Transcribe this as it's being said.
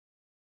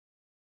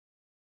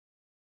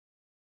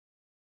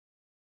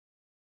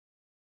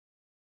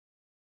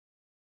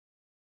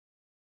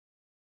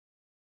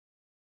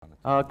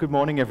Good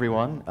morning,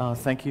 everyone.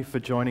 Thank you for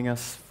joining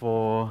us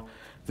for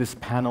this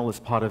panel as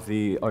part of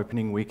the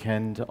opening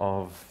weekend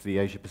of the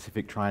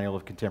Asia-Pacific Triennial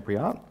of Contemporary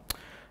Art.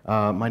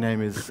 My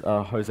name is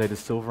Jose de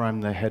Silva.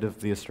 I'm the head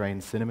of the Australian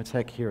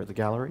Cinematheque here at the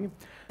gallery,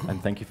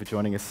 and thank you for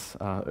joining us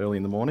early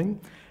in the morning.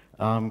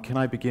 Can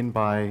I begin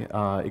by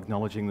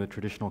acknowledging the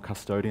traditional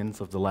custodians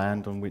of the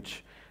land on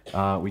which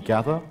we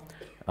gather?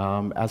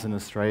 As an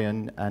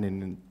Australian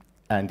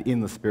and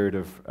in the spirit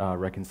of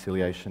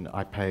reconciliation,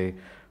 I pay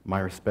my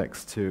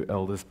respects to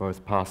elders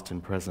both past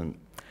and present.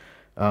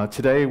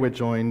 Today we're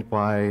joined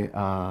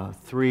by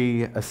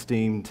three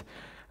esteemed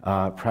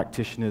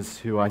practitioners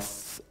who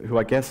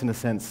I guess in a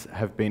sense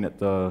have been at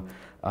the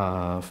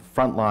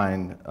front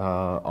line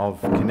of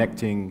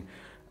connecting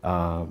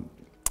the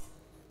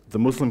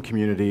Muslim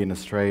community in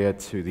Australia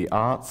to the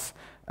arts,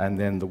 and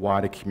then the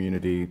wider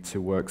community to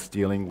works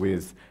dealing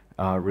with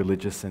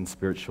religious and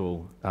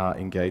spiritual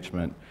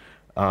engagement.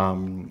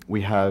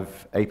 We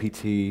have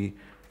APT8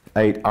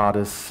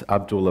 artist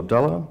Abdul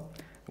Abdullah.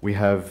 We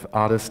have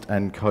artist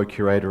and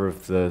co-curator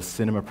of the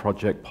cinema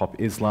project Pop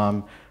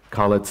Islam,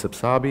 Khaled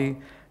Sabsabi,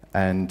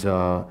 and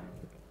Nur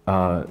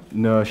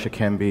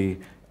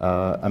Shkembi,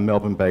 a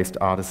Melbourne-based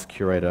artist,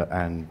 curator,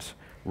 and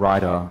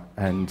writer.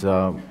 And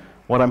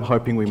what I'm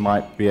hoping we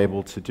might be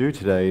able to do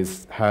today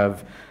is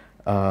have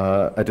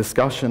a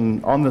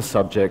discussion on the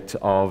subject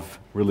of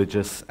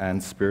religious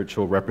and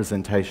spiritual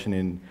representation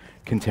in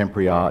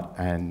contemporary art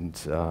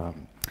and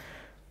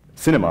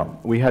cinema.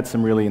 We had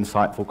some really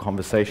insightful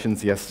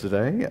conversations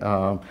yesterday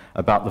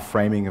about the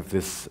framing of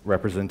this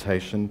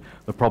representation,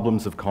 the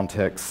problems of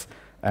context,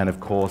 and of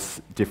course,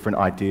 different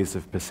ideas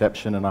of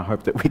perception, and I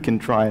hope that we can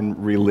try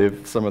and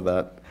relive some of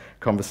that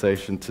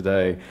conversation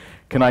today.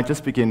 Can I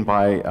just begin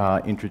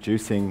by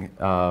introducing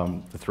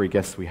the three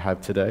guests we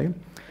have today?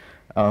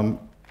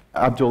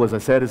 Abdul, as I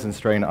said, is an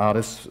Australian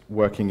artist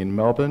working in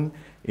Melbourne.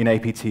 In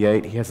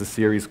APT8, he has a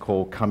series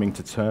called Coming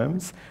to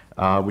Terms,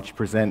 which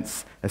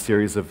presents a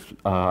series of,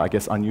 I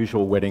guess,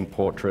 unusual wedding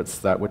portraits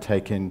that were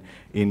taken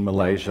in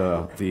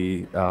Malaysia,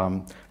 the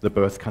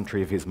birth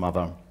country of his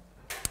mother.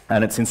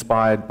 And it's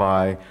inspired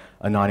by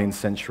a 19th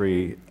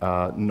century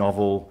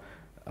novel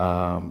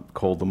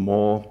called The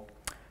Moor.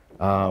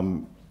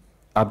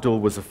 Abdul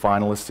was a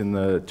finalist in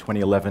the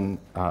 2011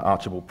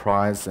 Archibald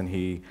Prize, and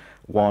he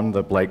won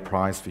the Blake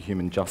Prize for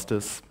Human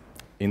Justice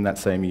in that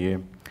same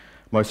year.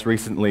 Most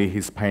recently,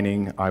 his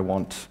painting, I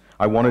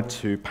Wanted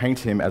to Paint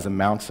Him as a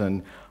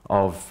Mountain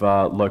of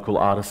local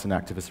artist and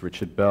activist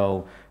Richard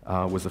Bell,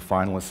 was a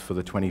finalist for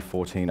the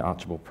 2014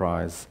 Archibald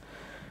Prize.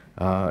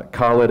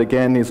 Khaled,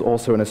 again, is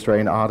also an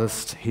Australian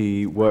artist.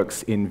 He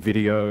works in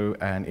video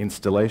and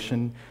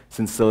installation.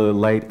 Since the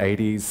late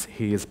 80s,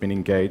 he has been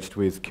engaged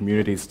with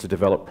communities to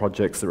develop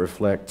projects that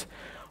reflect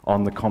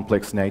on the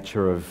complex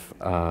nature of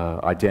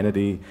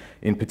identity,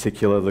 in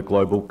particular the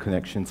global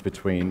connections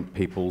between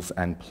peoples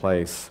and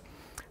place.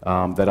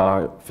 That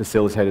are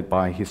facilitated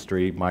by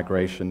history,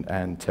 migration,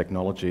 and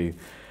technology.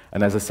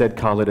 And as I said,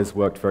 Khaled has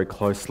worked very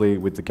closely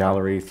with the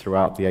gallery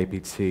throughout the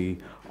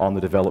APT on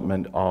the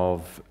development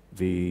of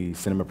the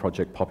cinema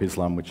project Pop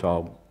Islam, which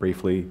I'll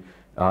briefly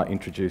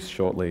introduce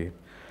shortly.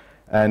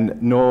 And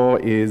Nur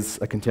is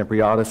a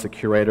contemporary artist, a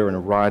curator, and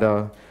a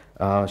writer.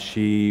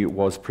 She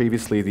was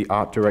previously the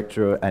art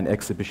director and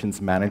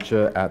exhibitions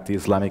manager at the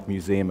Islamic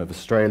Museum of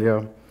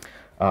Australia,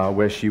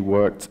 where she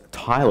worked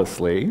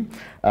tirelessly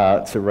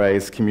to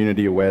raise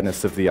community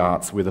awareness of the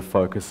arts with a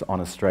focus on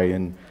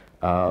Australian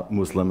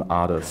Muslim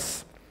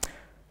artists.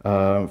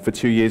 For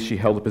 2 years, she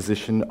held the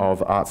position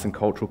of Arts and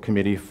Cultural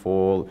Committee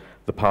for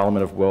the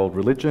Parliament of World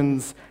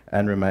Religions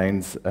and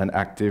remains an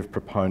active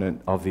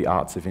proponent of the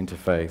arts of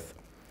interfaith.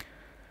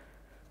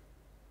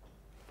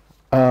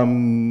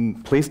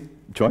 Please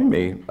join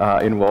me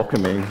in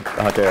welcoming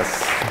our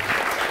guests.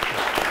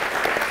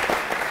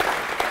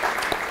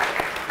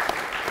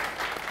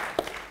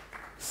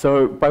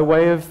 So, by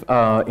way of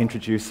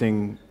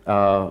introducing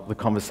the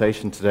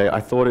conversation today, I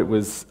thought it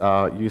was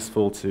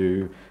useful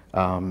to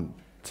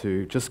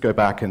just go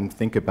back and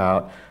think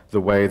about the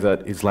way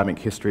that Islamic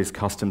histories,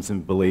 customs,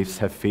 and beliefs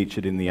have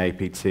featured in the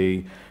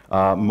APT,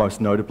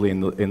 most notably in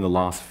the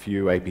last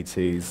few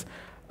APTs,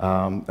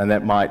 and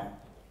that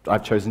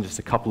I've chosen just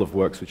a couple of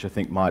works which I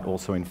think might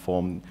also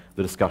inform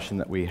the discussion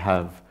that we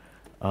have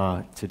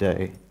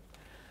today.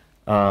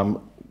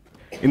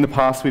 In the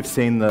past, we've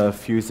seen the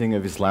fusing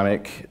of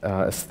Islamic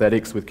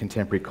aesthetics with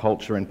contemporary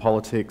culture and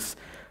politics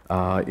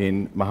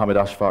in Muhammad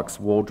Ashfaq's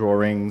wall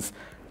drawings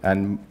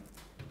and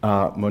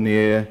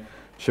Munir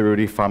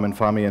Sharudi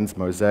Fahmian's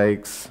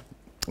mosaics.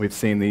 We've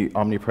seen the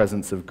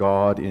omnipresence of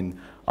God in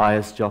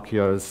Ayas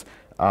Jokio's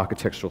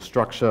architectural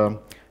structure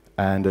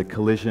and a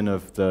collision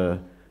of the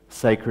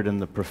sacred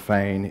and the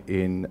profane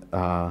in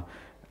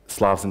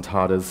Slavs and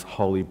Tatars'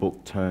 holy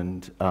book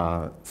turned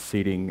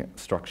seating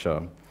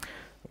structure.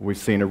 We've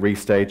seen a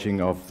restaging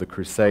of the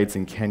Crusades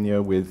in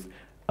Kenya with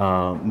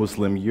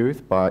Muslim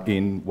youth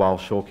in Wal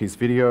Shawky's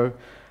video,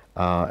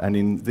 And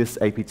in this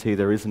APT,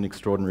 there is an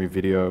extraordinary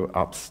video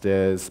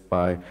upstairs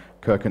by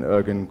Kirkan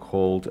Ergen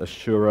called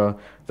Ashura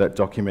that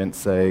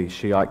documents a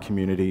Shiite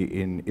community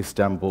in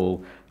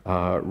Istanbul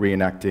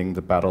reenacting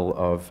the Battle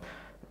of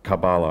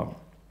Karbala.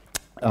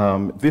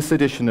 This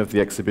edition of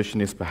the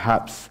exhibition is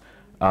perhaps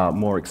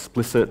more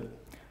explicit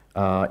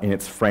in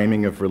its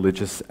framing of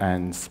religious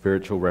and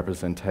spiritual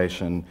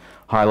representation,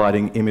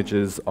 highlighting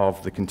images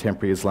of the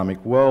contemporary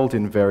Islamic world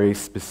in very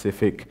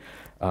specific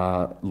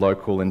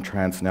local and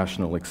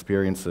transnational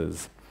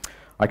experiences.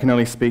 I can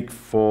only speak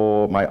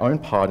for my own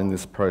part in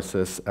this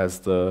process as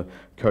the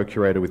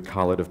co-curator with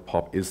Khaled of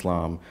Pop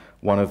Islam,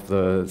 one of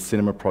the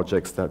cinema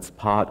projects that's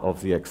part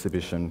of the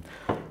exhibition.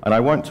 And I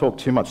won't talk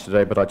too much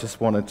today, but I just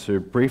wanted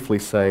to briefly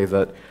say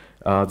that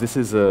this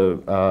is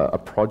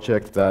a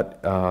project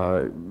that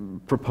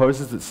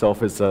proposes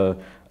itself as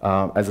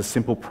a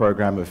simple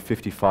program of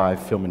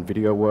 55 film and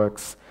video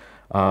works,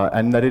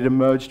 and that it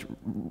emerged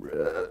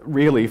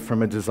really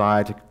from a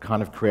desire to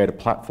kind of create a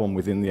platform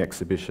within the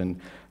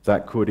exhibition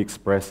that could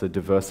express a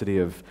diversity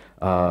of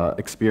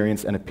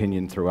experience and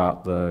opinion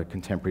throughout the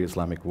contemporary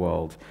Islamic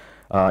world.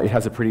 It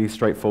has a pretty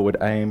straightforward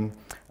aim,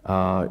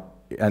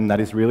 and that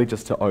is really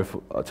just to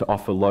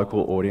offer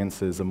local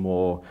audiences a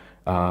more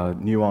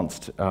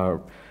nuanced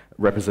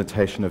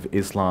representation of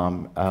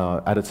Islam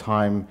at a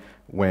time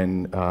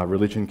when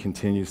religion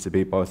continues to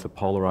be both a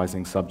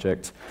polarizing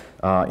subject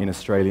in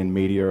Australian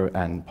media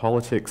and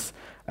politics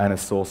and a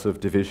source of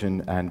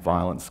division and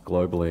violence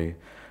globally.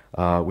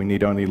 We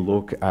need only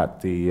look at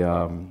the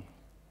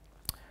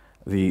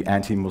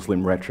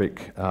anti-Muslim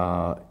rhetoric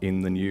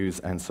in the news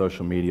and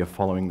social media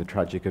following the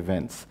tragic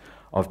events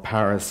of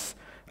Paris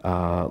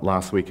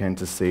last weekend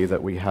to see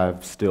that we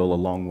have still a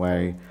long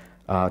way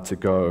to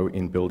go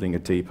in building a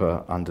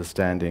deeper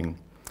understanding.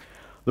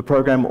 The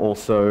program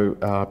also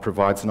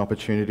provides an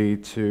opportunity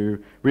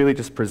to really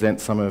just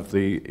present some of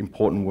the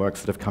important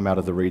works that have come out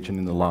of the region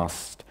in the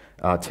last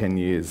 10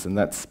 years, and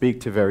that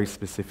speak to very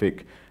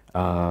specific,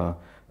 as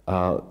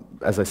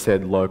I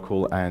said,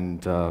 local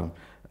and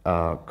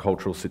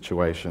cultural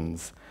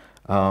situations.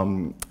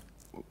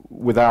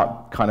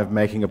 Without kind of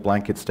making a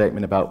blanket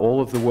statement about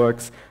all of the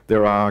works,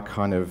 there are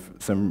kind of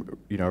some,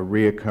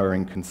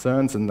 reoccurring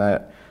concerns, and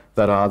that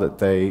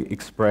they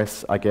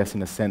express, I guess,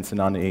 in a sense,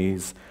 an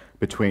unease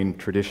between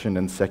tradition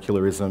and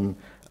secularism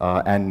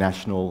and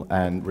national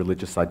and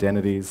religious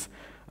identities,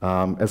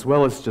 as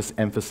well as just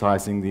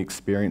emphasizing the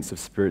experience of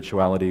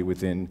spirituality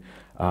within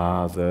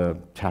the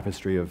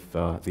tapestry of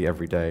the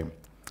everyday.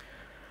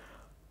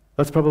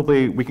 That's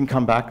probably, we can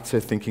come back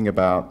to thinking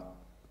about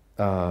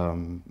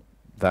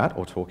that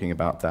or talking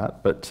about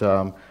that, but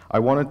I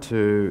wanted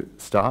to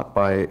start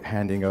by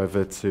handing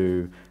over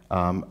to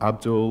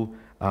Abdul,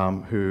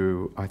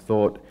 who I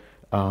thought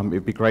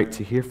it'd be great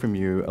to hear from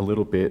you a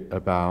little bit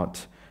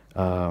about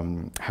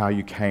how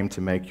you came to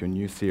make your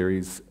new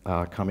series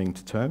Coming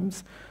to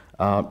Terms,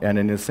 and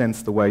in a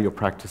sense the way your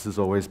practice has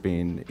always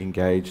been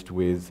engaged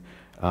with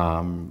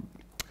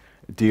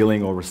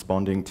dealing or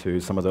responding to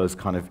some of those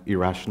kind of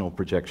irrational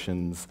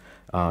projections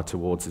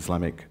towards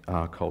Islamic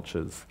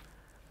cultures.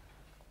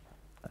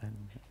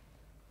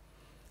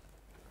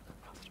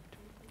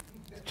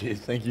 Cheers,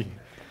 thank you.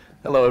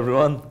 Hello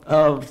everyone.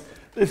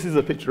 This is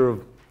a picture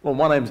of, well,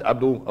 my name's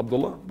Abdul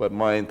Abdullah, but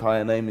my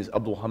entire name is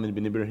Abdul Hamid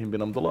bin Ibrahim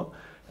bin Abdullah,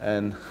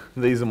 and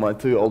these are my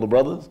two older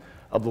brothers,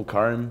 Abdul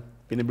Karim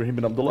bin Ibrahim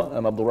bin Abdullah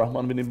and Abdul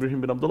Rahman bin Ibrahim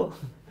bin Abdullah.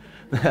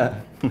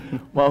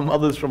 My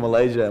mother's from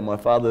Malaysia and my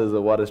father is a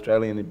white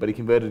Australian, but he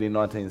converted in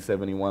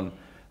 1971,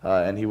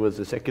 and he was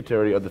the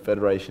secretary of the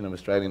Federation of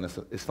Australian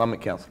Islamic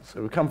Councils.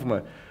 So we come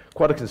from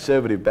quite a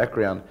conservative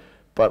background,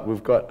 but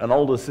we've got an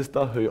older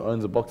sister who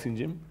owns a boxing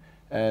gym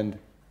and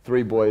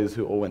 3 boys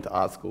who all went to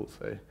art school.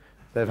 So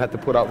they've had to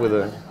put up with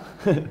a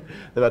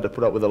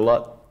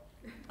lot.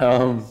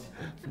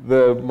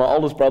 My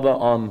oldest brother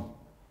on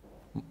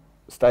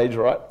stage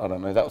right, I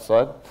don't know, that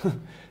side,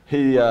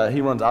 he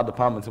runs art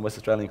departments in West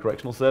Australian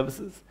Correctional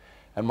Services.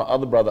 And my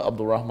other brother,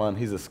 Abdul Rahman,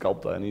 he's a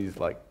sculptor and he's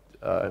like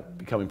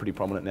becoming pretty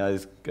prominent now.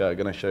 He's going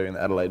to show in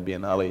the Adelaide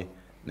Biennale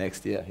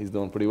next year. He's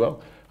doing pretty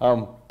well.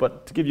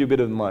 But to give you a bit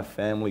of my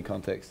family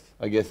context,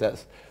 I guess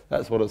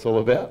that's what it's all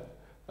about.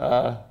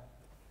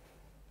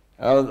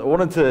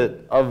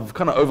 I've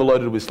kind of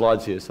overloaded with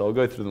slides here, so I'll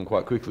go through them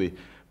quite quickly.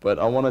 But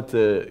I wanted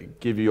to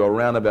give you a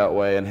roundabout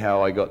way and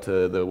how I got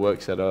to the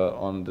works that are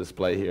on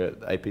display here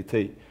at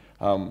APT.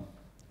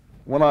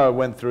 When I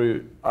went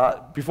through,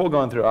 before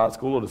going through art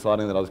school or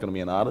deciding that I was going to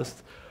be an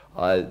artist,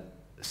 I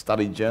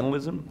studied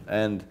journalism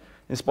and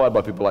inspired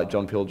by people like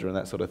John Pilger and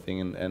that sort of thing,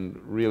 and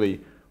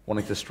really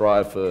wanting to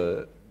strive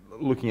for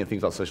looking at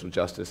things like social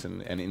justice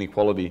and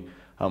inequality.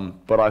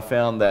 But I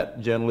found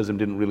that journalism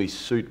didn't really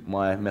suit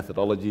my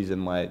methodologies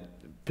and my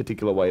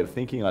particular way of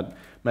thinking.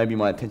 Maybe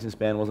my attention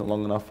span wasn't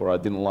long enough, or I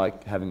didn't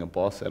like having a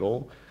boss at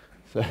all.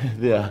 So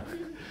yeah,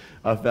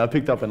 I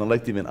picked up an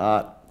elective in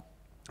art,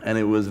 and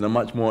it was a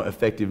much more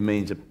effective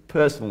means,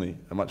 personally,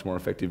 a much more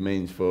effective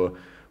means for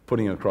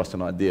putting across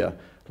an idea.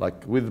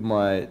 Like with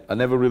I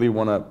never really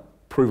want to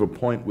prove a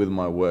point with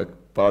my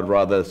work, but I'd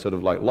rather sort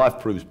of like life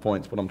proves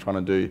points. What I'm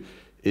trying to do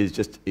is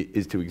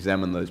to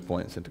examine those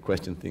points and to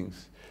question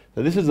things.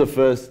 So this is the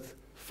first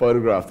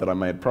photograph that I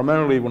made.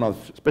 Primarily when I was,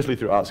 especially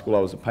through art school, I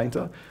was a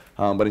painter.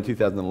 But in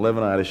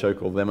 2011 I had a show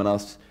called Them and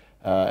Us,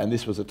 and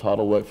this was a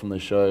title work from the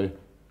show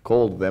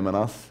called Them and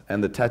Us,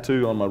 and the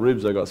tattoo on my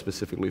ribs I got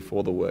specifically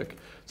for the work.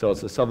 So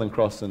it's a Southern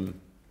Cross and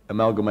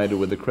amalgamated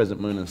with the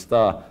crescent moon and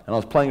star, and I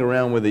was playing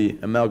around with the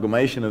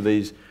amalgamation of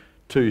these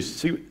two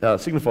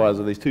signifiers,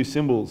 of these two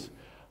symbols,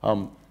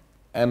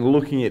 and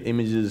looking at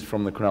images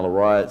from the Cronulla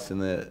riots and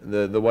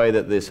the way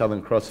that the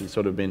Southern Cross has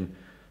sort of been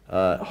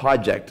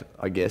hijacked,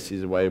 I guess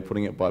is a way of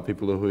putting it, by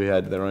people who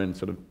had their own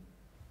sort of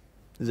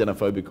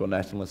xenophobic or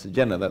nationalist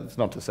agenda. That's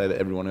not to say that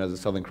everyone who has a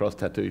Southern Cross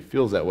tattoo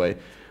feels that way,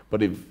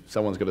 but if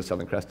someone's got a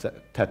Southern Cross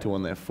tattoo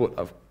on their foot,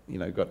 I've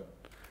got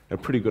a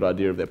pretty good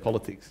idea of their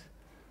politics.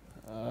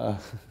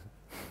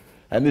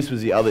 And this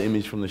was the other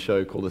image from the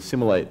show called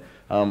Assimilate.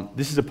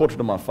 This is a portrait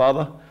of my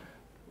father,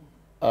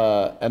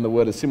 and the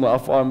word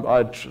assimilate.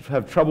 I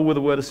have trouble with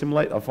the word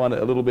assimilate. I find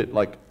it a little bit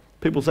like,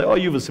 people say, oh,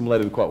 you've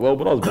assimilated quite well,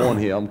 but I was born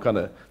here.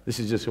 This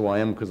is just who I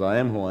am because I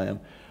am who I am.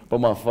 But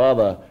my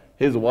father,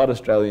 he's a white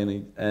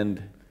Australian,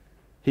 and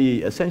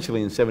he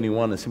essentially in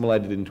 '71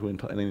 assimilated into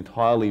an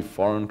entirely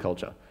foreign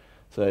culture.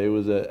 So it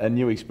was a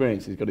new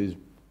experience. He's got his,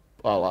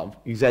 I've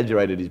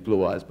exaggerated his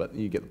blue eyes, but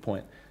you get the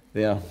point.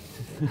 Yeah.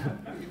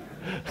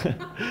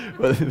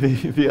 But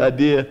the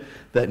idea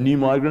that new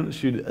migrants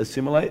should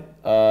assimilate,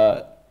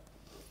 I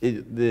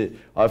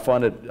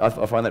find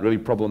that really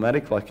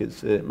problematic. Like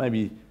it's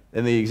maybe,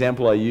 and the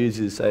example I use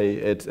is, say,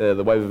 it's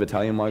the wave of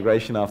Italian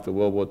migration after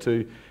World War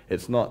II.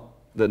 It's not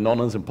the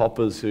nonnas and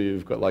poppers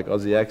who've got like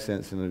Aussie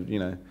accents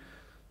and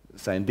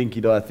saying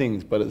dinky-die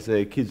things, but it's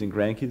their kids and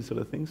grandkids sort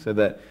of thing, so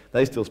that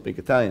they still speak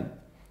Italian.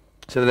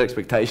 So that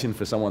expectation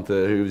for someone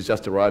who's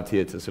just arrived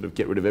here to sort of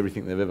get rid of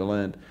everything they've ever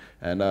learned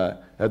and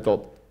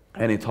adopt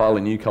an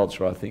entirely new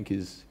culture, I think,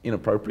 is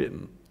inappropriate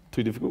and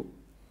too difficult.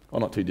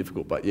 Well, not too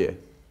difficult, but yeah,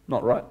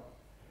 not right.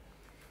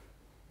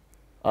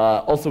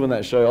 Also in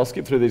that show, I'll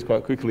skip through these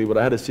quite quickly, but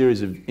I had a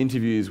series of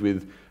interviews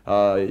with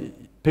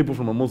people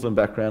from a Muslim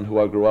background who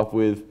I grew up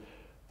with,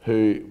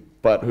 who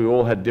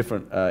all had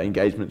different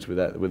engagements with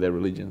their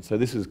religion. So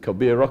this is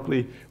Kabir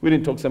Rockley. We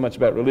didn't talk so much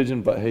about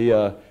religion, but he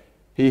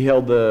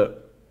held the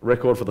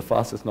record for the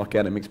fastest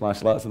knockout in mixed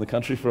martial arts in the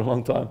country for a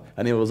long time,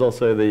 and he was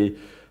also the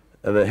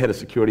head of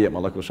security at my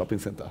local shopping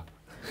centre.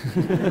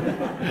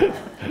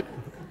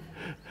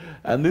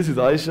 And this is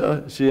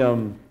Aisha.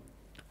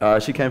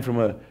 She came from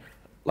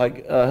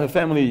her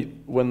family,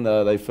 when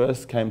they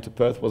first came to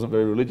Perth, wasn't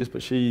very religious,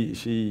 but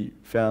she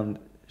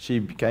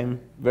became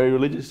very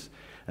religious,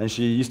 and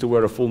she used to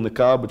wear a full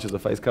niqab, which is a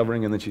face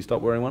covering, and then she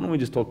stopped wearing one, and we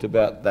just talked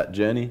about that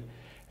journey.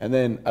 And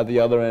then at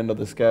the other end of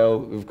the scale,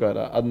 we've got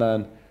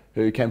Adnan,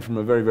 who came from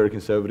a very, very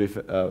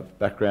conservative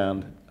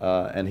background,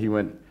 and he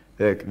went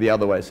the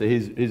other way. So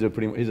he's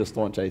a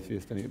staunch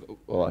atheist, and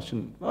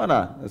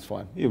no, that's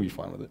fine. He'll be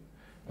fine with it.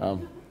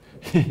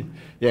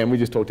 Yeah, and we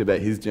just talked about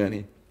his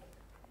journey.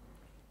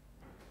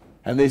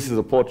 And this is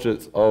a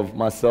portrait of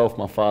myself,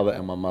 my father,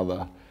 and my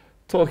mother,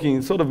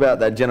 talking sort of about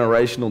that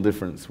generational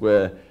difference,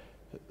 where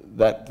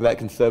that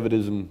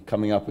conservatism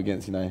coming up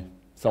against,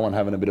 someone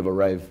having a bit of a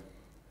rave.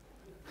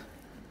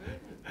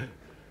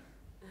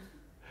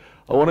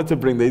 I wanted to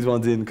bring these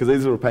ones in because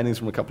these were paintings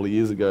from a couple of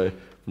years ago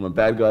from a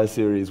bad guy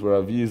series, where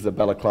I've used the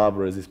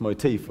balaclava as this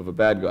motif of a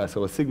bad guy.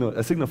 So a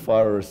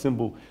signifier or a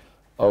symbol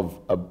of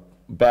a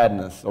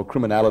badness or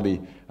criminality,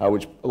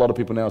 which a lot of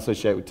people now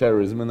associate with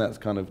terrorism, and that's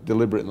kind of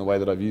deliberate in the way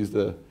that I've used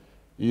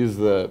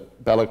the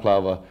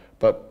balaclava.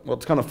 But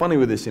what's kind of funny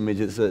with this image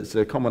is it's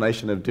a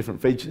combination of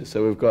different features.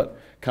 So we've got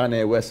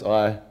Kanye West's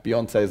eye,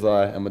 Beyonce's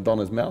eye, and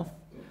Madonna's mouth.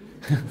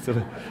 Sort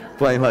of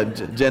playing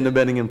like gender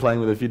bending and playing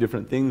with a few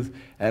different things.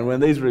 And when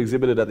these were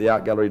exhibited at the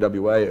Art Gallery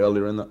WA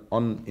earlier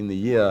in the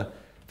year,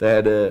 they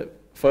had a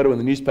photo in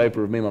the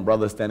newspaper of me and my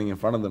brother standing in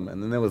front of them,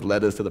 and then there was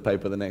letters to the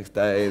paper the next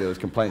day, there was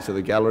complaints to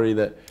the gallery,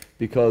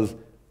 because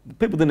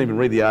people didn't even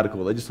read the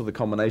article, they just saw the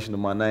combination of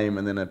my name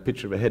and then a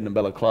picture of a head in a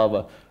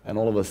balaclava, and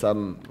all of a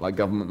sudden, like,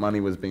 government money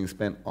was being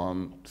spent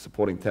on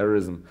supporting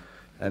terrorism,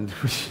 and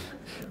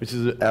which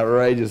is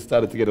outrageous.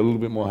 Started to get a little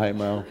bit more hate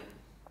mail.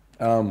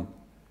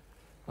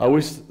 I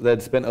wish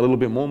they'd spent a little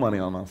bit more money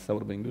on us, that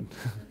would have been good.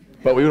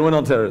 But we went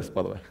on terrorists,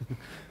 by the way.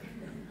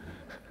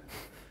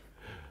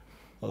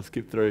 I'll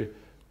skip through.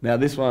 Now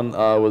this one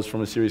was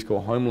from a series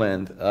called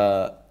Homeland,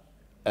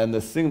 and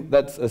the thing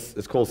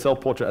it's called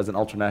Self-Portrait as an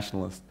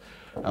Ultranationalist,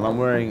 and I'm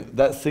wearing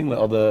that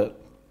singlet.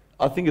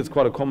 I think it's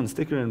quite a common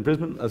sticker in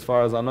Brisbane, as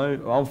far as I know.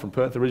 I'm from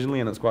Perth originally,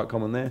 and it's quite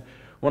common there.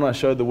 When I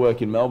showed the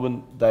work in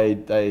Melbourne,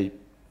 they'd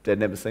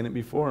never seen it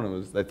before,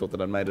 and they thought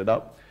that I'd made it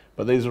up.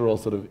 But these are all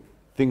sort of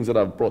things that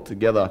I've brought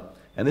together,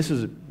 and this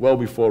is well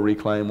before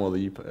Reclaim or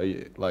the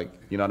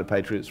United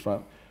Patriots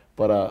Front.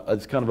 But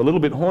it's kind of a little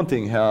bit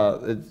haunting how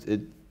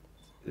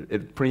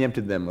it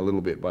preempted them a little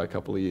bit by a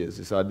couple of years,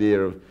 this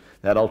idea of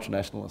that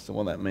ultranationalist and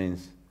what that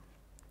means.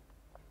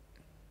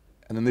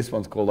 And then this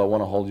one's called I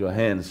Want to Hold Your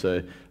Hand,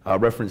 so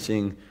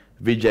referencing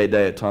VJ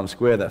Day at Times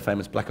Square, that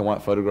famous black and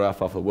white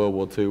photograph after World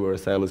War II where a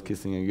sailor's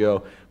kissing a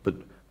girl, but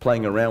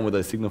playing around with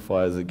those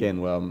signifiers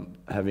again, where I'm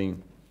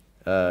having,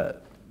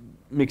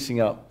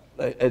 mixing up,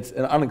 it's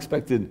an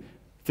unexpected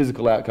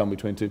physical outcome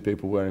between two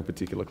people wearing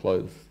particular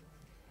clothes.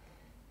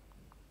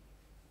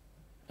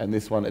 And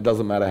this one, it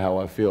doesn't matter how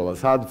I feel.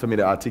 It's hard for me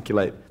to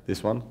articulate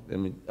this one, I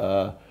mean,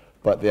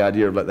 but the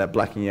idea of like that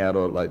blacking out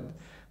or like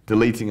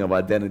deleting of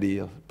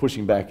identity, or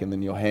pushing back, and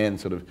then your hand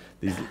sort of,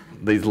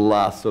 these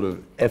last sort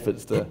of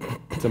efforts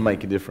to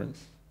make a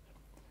difference.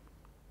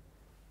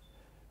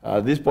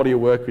 This body of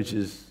work, which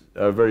is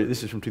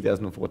this is from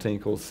 2014,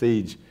 called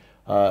Siege.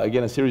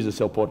 Again, a series of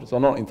self-portraits.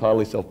 Well, not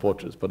entirely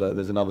self-portraits, but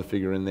there's another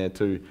figure in there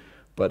too.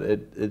 But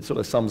it sort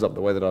of sums up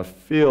the way that I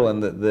feel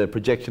and the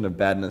projection of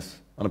badness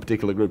on a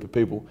particular group of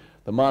people.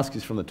 The mask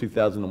is from the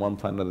 2001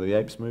 Planet of the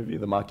Apes movie,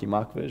 the Marky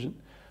Mark version.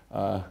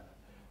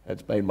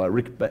 It's made by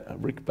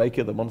Rick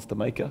Baker, the monster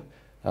maker.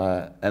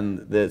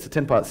 And it's a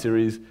 10-part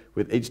series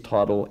with each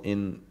title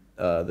in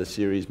the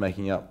series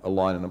making up a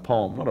line in a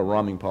poem. Not a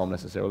rhyming poem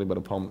necessarily, but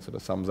a poem that sort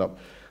of sums up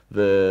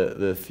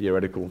the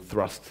theoretical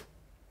thrust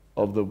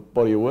of the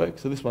body of work.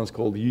 So this one's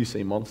called You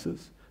See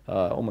Monsters,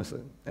 almost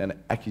an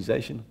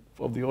accusation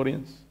of the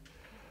audience.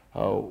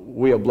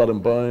 We are blood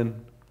and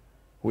bone,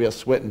 we are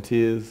sweat and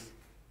tears.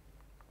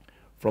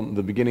 From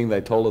the beginning they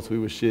told us we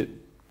were shit.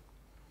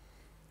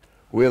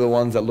 We're the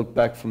ones that look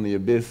back from the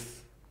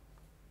abyss.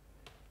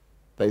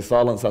 They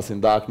silence us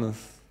in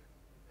darkness,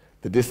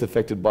 the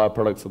disaffected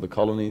byproducts of the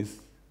colonies.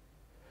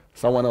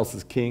 Someone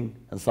else's king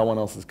and someone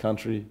else's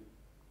country.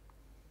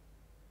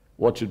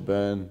 Watch it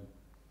burn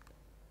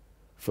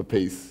for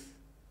peace.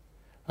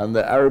 And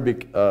the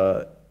Arabic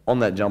on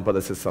that jumper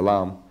that says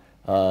salam,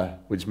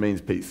 which means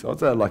peace. So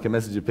it's like a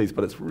message of peace,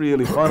 but it's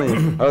really funny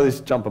how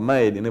this jumper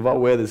made, and if I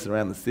wear this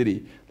around the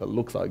city, the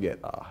looks I get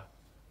are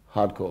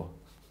hardcore.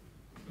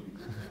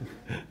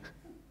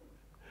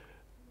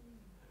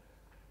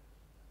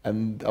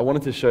 And I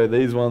wanted to show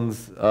these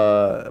ones,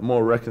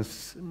 more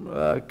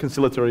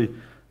conciliatory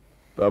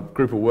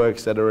group of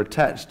works that are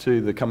attached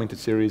to the Coming to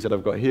series that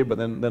I've got here, but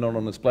then they're not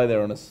on display.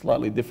 They're in a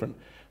slightly different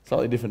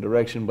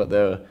direction, but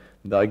they're,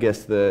 I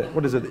guess,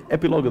 what is it, the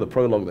epilogue or the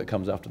prologue that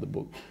comes after the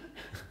book?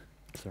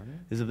 Sorry?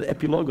 Is it the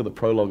epilogue or the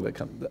prologue that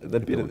comes? The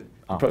bit of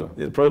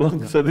the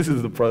prologue. Yeah. So this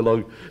is the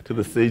prologue to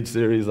the Siege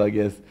series, I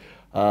guess.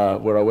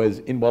 Where I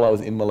was while I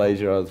was in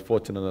Malaysia, I was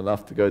fortunate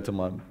enough to go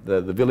to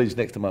the village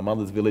next to my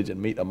mother's village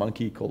and meet a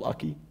monkey called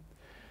Aki.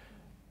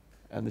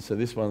 And so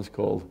this one's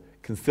called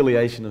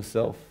Conciliation of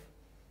Self,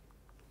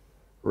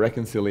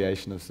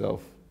 Reconciliation of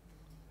Self,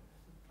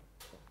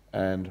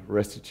 and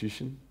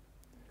Restitution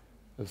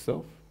of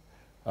Self.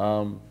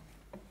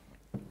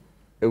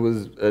 It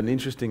was an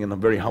interesting and a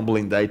very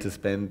humbling day to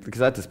spend,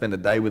 because I had to spend a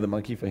day with a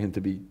monkey for him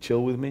to be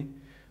chill with me.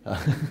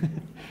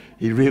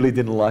 He really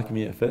didn't like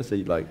me at first.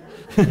 He like,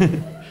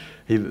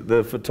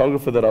 the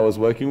photographer that I was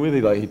working with,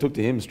 he took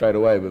to him straight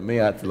away, but me,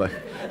 I had to like,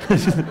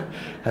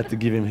 had to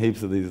give him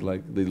heaps of these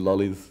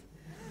lollies.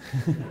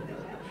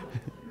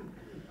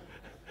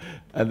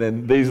 And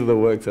then these are the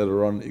works that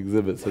are on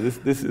exhibit. So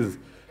this is,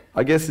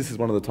 I guess this is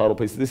one of the title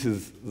pieces. This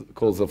is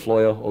called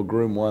Zafloya, or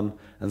Groom 1,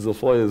 and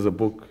Zafloya is a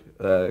book,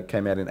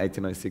 came out in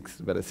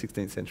 1806, about a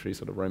 16th century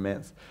sort of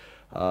romance.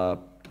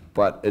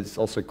 But it's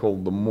also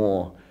called The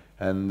Moor,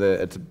 and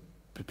it's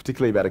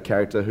particularly about a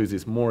character who's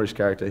this Moorish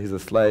character. He's a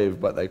slave,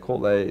 but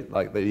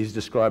he's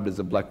described as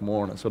a black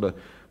Moor, and it sort of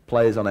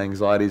plays on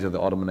anxieties of the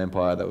Ottoman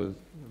Empire that was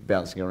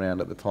bouncing around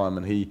at the time.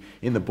 And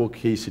in the book,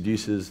 he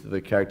seduces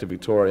the character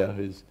Victoria,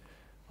 who's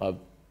I've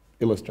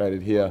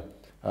illustrated here,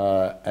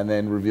 and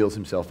then reveals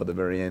himself at the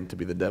very end to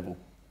be the devil.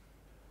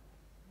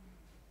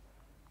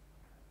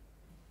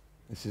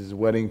 This is a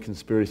wedding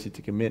conspiracy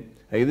to commit.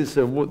 Hey, the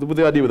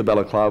idea with the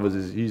balaclavas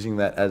is using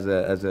that as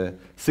a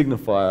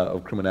signifier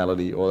of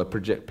criminality, or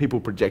people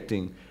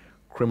projecting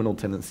criminal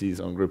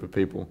tendencies on a group of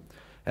people.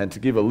 And to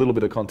give a little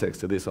bit of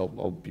context to this,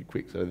 I'll be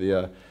quick. So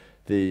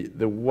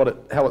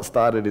how it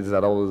started is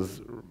that I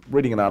was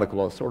reading an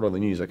article, I saw it on the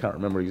news, I can't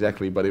remember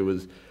exactly, but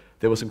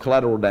there was some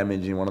collateral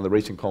damage in one of the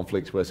recent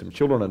conflicts where some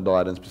children had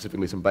died, and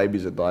specifically some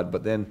babies had died,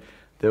 but then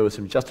there was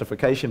some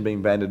justification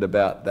being bandied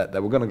about that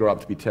they were going to grow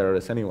up to be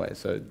terrorists anyway,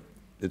 so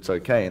it's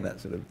okay, and that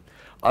sort of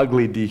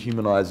ugly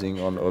dehumanizing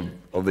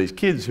of these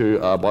kids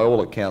who are, by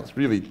all accounts,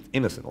 really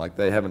innocent, like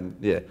they haven't,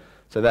 yeah.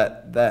 So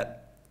that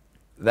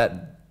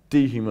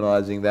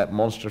dehumanizing, that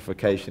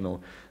monstrification,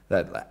 or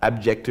that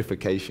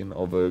objectification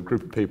of a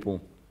group of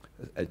people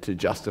to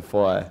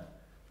justify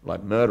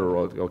like murder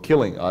or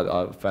killing,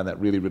 I found that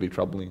really, really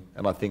troubling.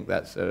 And I think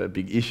that's a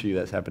big issue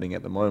that's happening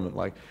at the moment,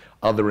 like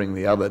othering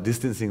the other,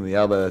 distancing the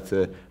other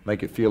to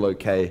make it feel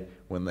okay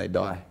when they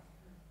die.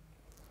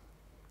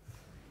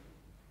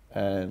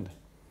 And,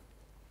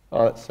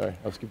 sorry,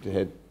 I've skipped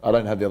ahead. I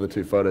don't have the other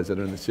two photos that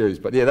are in the series,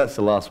 but yeah, that's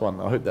the last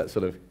one. I hope that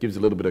sort of gives a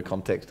little bit of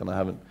context and I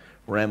haven't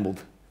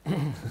rambled.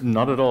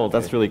 Not at all,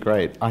 that's really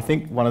great. I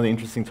think one of the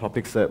interesting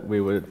topics that we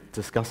were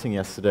discussing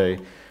yesterday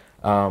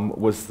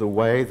was the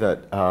way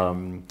that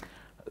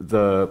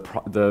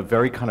the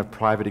very kind of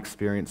private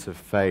experience of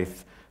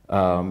faith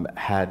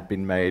had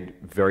been made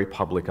very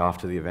public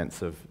after the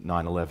events of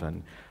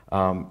 9/11.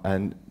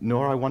 And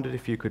Nur, I wondered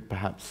if you could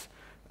perhaps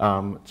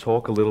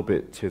talk a little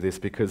bit to this,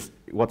 because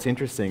what's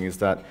interesting is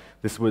that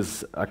this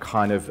was a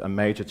kind of a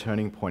major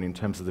turning point in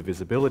terms of the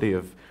visibility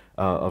of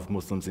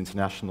Muslims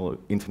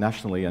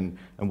internationally, and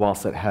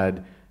whilst it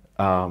had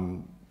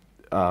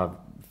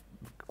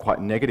quite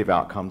negative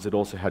outcomes, it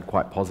also had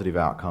quite positive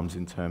outcomes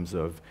in terms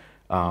of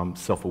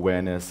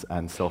self-awareness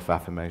and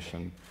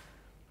self-affirmation.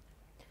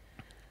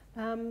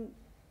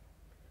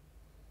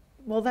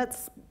 Well,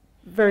 that's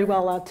very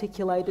well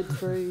articulated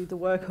through the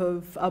work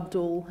of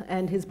Abdul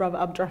and his brother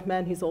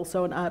Abdurrahman, who's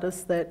also an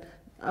artist that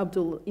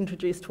Abdul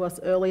introduced to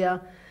us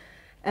earlier.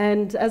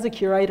 And as a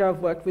curator, I've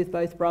worked with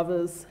both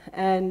brothers,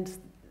 and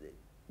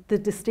the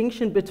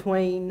distinction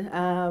between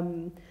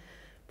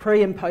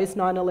pre and post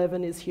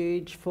 9/11 is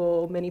huge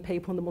for many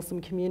people in the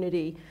Muslim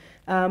community.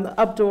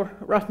 Abdul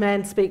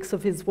Rahman speaks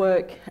of his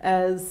work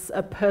as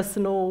a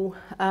personal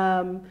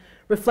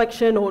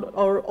reflection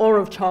or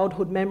of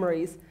childhood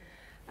memories.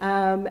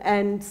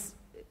 And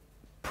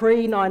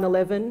pre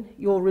 9/11,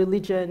 your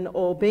religion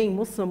or being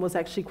Muslim was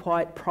actually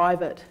quite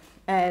private,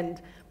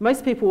 and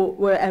most people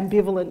were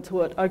ambivalent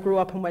to it. I grew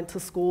up and went to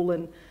school,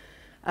 and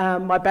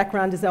my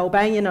background is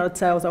Albanian. I'd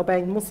say I was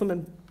Albanian Muslim,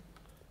 and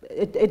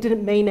it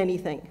didn't mean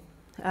anything.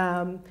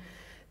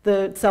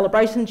 The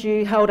celebrations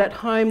you held at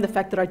home, the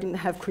fact that I didn't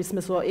have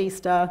Christmas or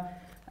Easter,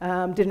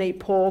 didn't eat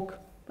pork,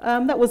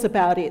 that was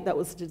about it. That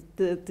was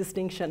the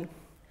distinction.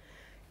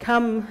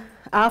 Come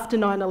after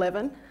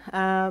 9/11,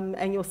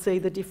 and you'll see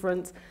the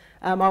difference.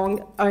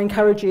 I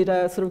encourage you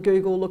to sort of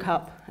Google, look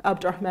up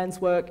Abdurrahman's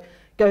work,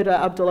 go to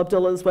Abdul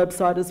Abdullah's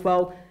website as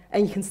well,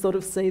 and you can sort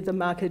of see the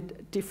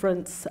marked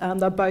difference.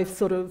 They're both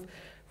sort of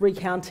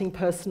recounting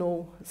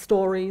personal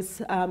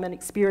stories and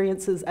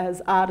experiences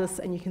as artists,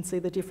 and you can see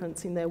the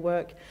difference in their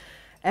work.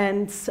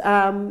 And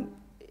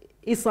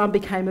Islam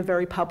became a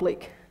very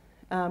public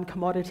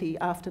commodity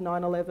after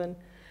 9/11.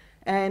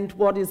 And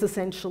what is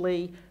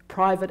essentially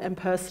private and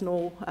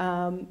personal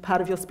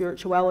part of your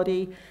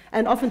spirituality,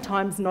 and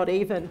oftentimes not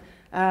even.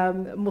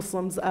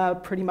 Muslims are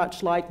pretty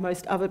much like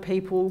most other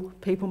people.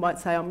 People might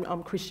say,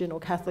 I'm Christian or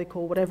Catholic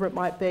or whatever it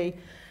might be.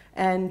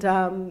 And,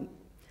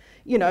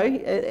 you know,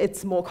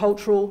 it's more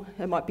cultural.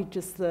 It might be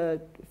just the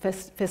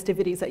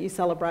festivities that you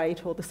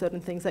celebrate or the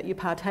certain things that you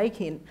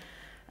partake in.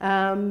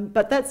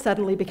 But that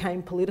suddenly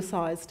became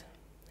politicised.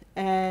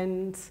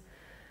 And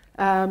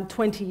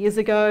 20 years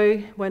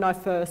ago, when I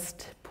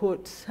first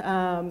put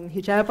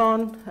hijab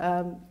on,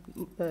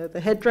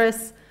 the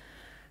headdress,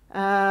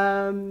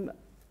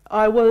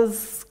 I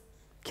was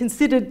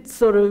considered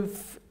sort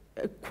of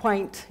a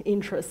quaint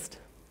interest,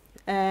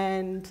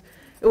 and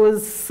it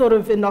was sort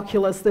of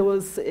innocuous. It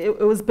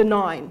was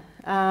benign.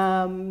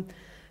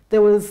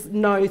 There was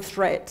no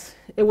threat.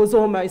 It was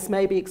almost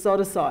maybe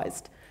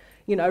exoticised,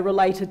 you know,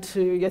 related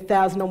to your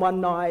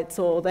 1001 Nights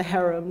or the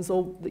harems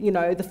or, you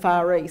know, the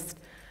Far East.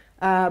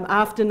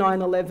 After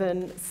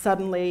 9/11,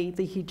 suddenly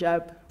the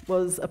hijab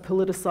was a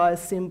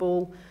politicised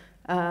symbol.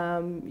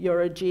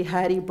 You're a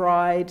jihadi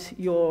bride,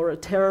 you're a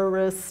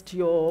terrorist,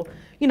 you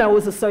know, it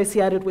was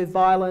associated with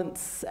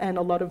violence and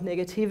a lot of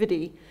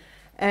negativity.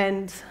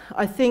 And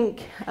I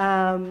think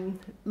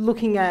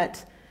looking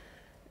at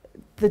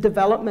the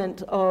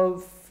development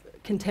of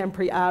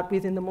contemporary art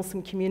within the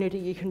Muslim community,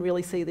 you can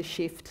really see the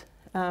shift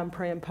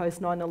pre and post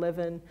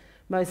 9/11,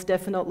 most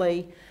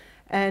definitely.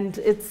 And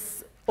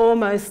it's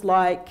almost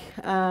like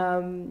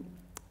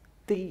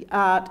the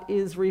art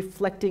is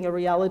reflecting a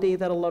reality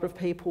that a lot of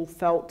people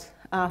felt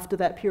after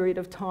that period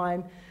of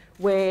time,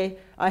 where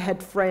I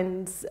had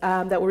friends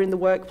that were in the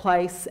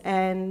workplace,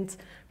 and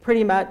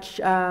pretty much,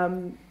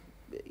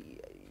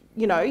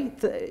 you know,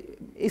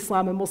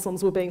 Islam and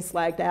Muslims were being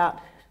slagged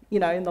out, you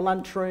know, in the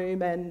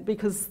lunchroom, and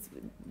because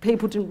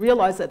people didn't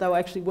realise that they were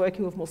actually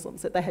working with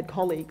Muslims, that they had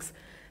colleagues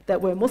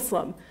that were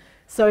Muslim.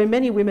 So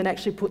many women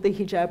actually put the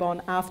hijab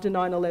on after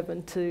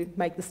 9/11 to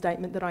make the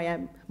statement that I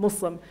am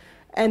Muslim,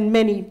 and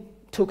many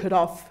took it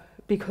off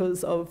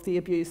because of the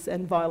abuse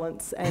and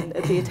violence and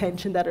the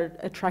attention that it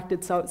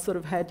attracted, so it sort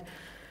of had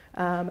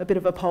a bit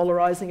of a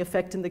polarising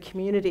effect in the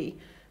community.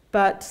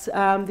 But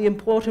the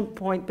important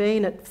point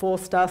being, it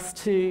forced us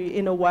to,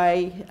 in a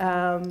way,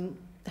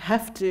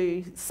 have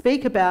to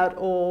speak about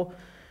or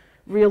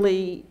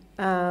really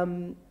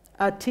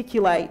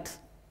articulate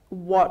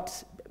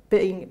what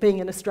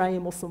being an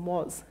Australian Muslim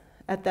was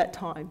at that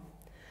time,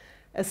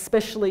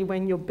 especially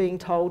when you're being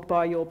told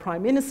by your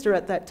Prime Minister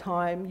at that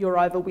time, you're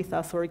either with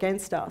us or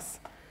against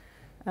us.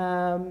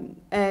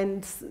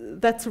 And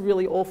that's a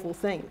really awful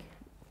thing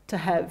to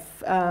have.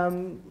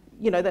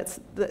 You know,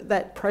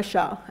 that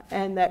pressure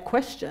and that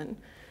question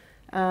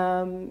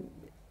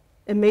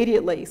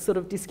immediately sort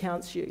of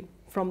discounts you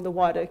from the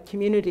wider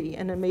community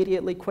and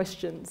immediately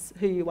questions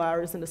who you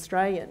are as an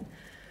Australian.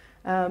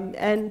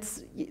 And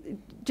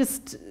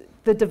just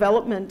the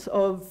development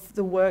of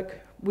the work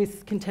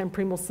with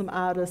contemporary Muslim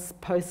artists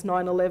post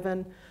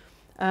 9/11,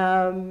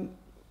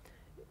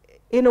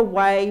 in a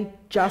way,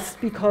 just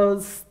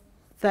because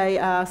they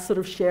are sort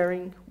of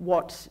sharing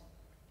what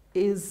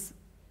is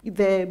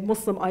their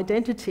Muslim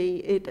identity,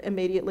 it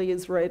immediately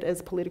is read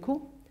as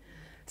political.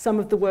 Some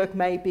of the work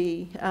may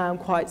be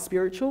quite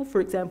spiritual.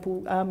 For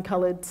example,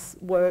 Khaled's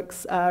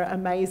works are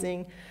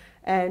amazing,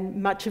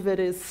 and much of it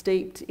is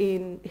steeped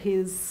in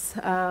his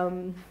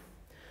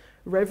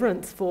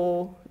reverence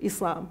for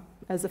Islam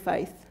as a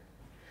faith.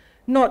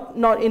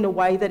 Not in a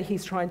way that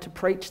he's trying to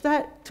preach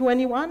that to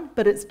anyone,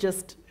 but it's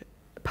just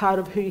part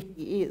of who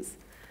he is.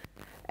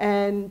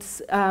 And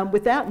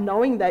without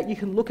knowing that, you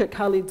can look at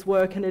Khaled's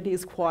work and it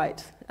is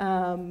quite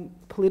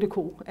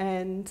political.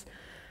 And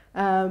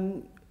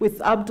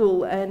with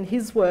Abdul and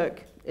his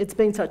work, it's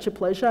been such a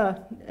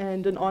pleasure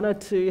and an honour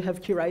to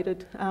have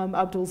curated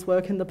Abdul's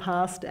work in the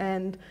past.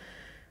 And,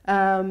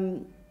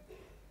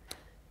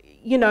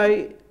 you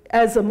know,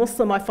 as a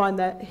Muslim, I find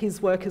that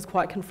his work is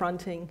quite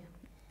confronting.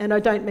 And I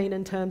don't mean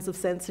in terms of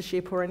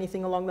censorship or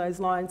anything along those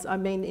lines. I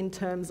mean in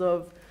terms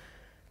of,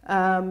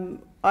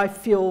 I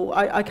feel,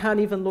 I can't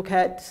even look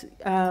at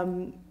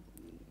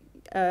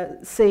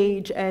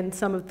Siege and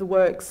some of the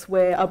works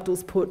where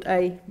Abdul's put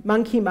a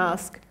monkey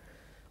mask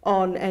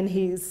on and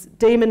he's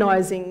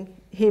demonising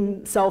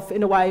himself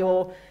in a way,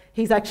 or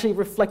he's actually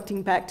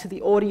reflecting back to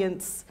the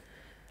audience.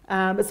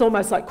 It's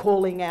almost like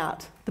calling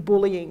out the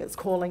bullying, it's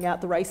calling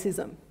out the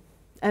racism.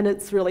 And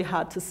it's really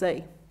hard to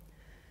see.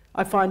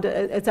 I find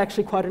it's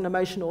actually quite an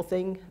emotional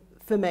thing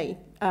for me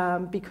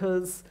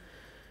because,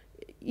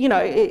 you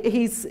know,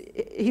 he's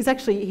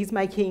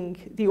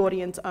making the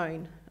audience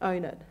own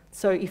it.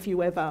 So if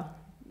you ever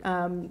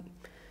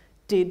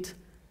did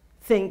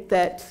think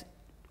that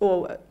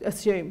or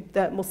assume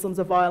that Muslims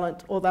are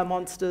violent or they're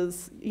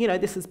monsters, you know,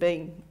 this is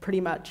being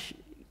pretty much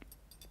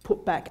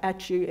put back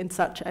at you in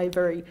such a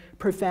very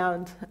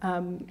profound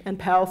and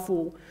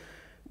powerful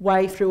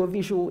way through a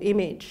visual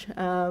image.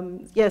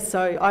 Yes,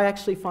 so I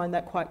actually find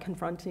that quite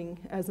confronting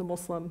as a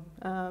Muslim,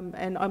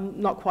 and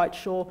I'm not quite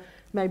sure,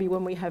 maybe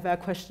when we have our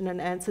question and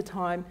answer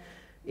time,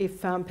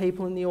 if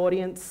people in the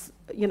audience,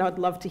 you know, I'd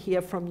love to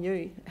hear from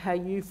you how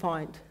you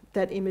find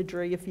that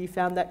imagery, if you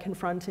found that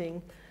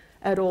confronting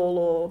at all,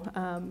 or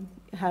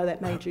how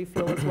that made you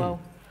feel as well.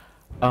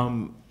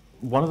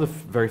 One of the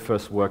very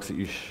first works that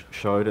you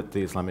showed at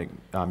the Islamic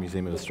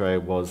Museum of Australia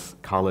was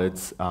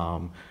Khaled's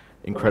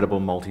incredible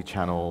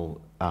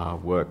multi-channel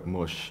work,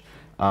 Mush.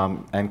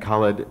 And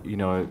Khaled, you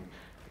know,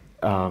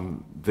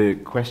 the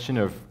question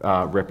of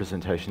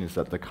representation is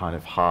at the kind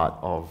of heart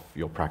of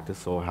your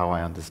practice, or how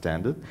I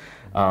understand it.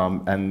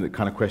 And the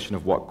kind of question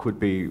of what could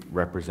be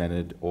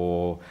represented,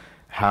 or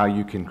how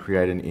you can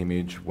create an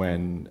image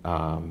when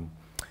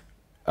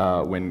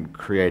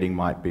creating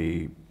might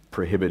be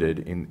prohibited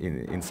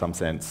in some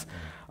sense.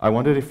 I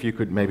wondered if you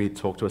could maybe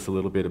talk to us a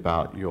little bit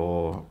about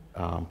your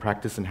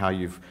practice and how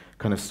you've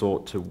kind of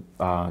sought to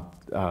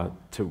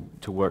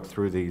work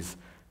through these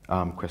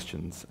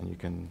questions, and you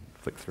can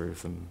flick through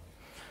some.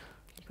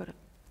 You got it.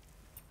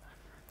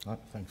 Oh,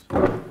 thanks.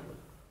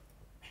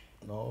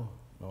 No.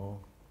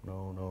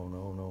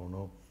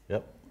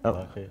 Yep. Oh.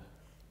 Okay.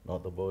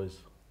 Not the boys.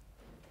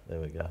 There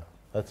we go.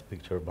 That's a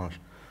picture of Marsh.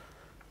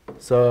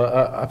 So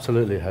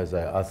absolutely,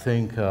 Jose. I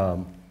think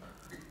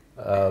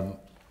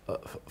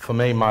for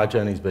me, my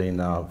journey's been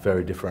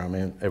very different. I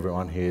mean,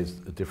 everyone here is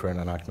different,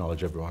 and I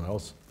acknowledge everyone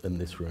else in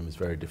this room is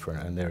very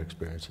different, and their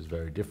experience is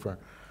very different,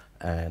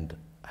 and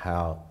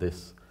how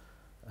this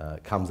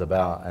comes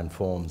about and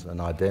forms an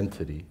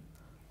identity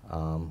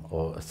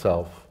or a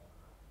self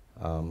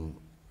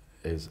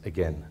is,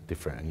 again,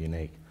 different and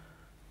unique.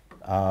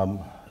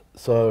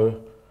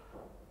 So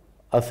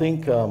I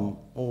think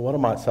what I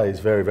might say is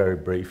very, very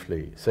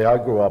briefly. See, I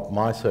grew up,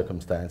 my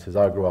circumstances,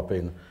 I grew up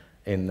in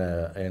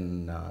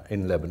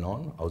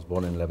Lebanon. I was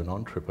born in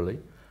Lebanon, Tripoli,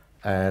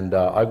 and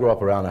I grew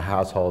up around a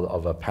household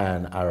of a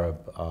pan-Arab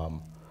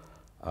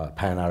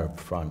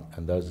front.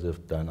 And those who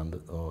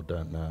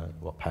don't know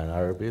what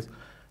pan-Arab is,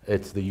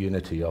 it's the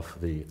unity of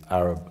the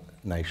Arab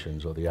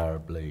nations, or the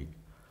Arab League,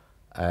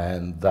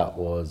 and that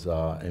was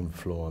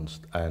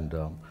influenced and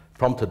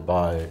prompted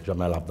by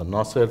Jamal Abdel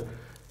Nasser,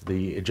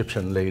 the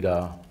Egyptian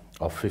leader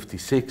of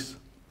 56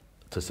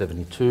 to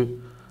 72.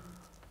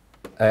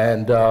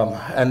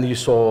 And you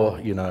saw,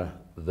 you know,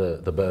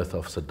 the birth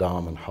of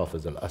Saddam and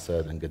Hafiz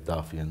al-Assad and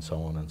Gaddafi and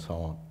so on and so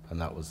on. And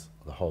that was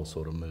the whole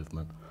sort of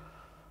movement.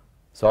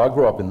 So I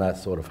grew up in that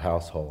sort of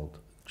household.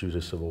 Due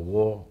to civil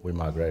war, we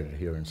migrated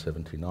here in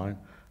 '79,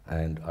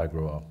 and I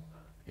grew up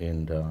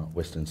in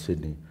Western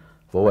Sydney.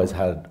 I've always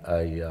had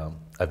a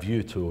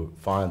view to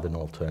find an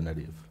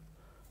alternative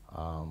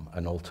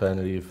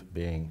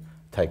being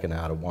taken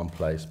out of one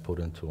place, put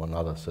into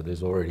another. So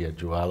there's already a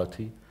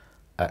duality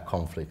at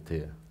conflict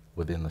here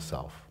within the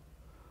self.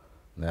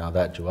 Now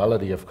that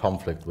duality of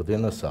conflict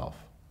within the self,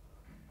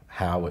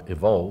 how it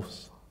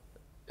evolves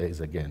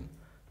is, again,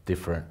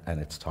 different,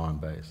 and it's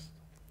time-based.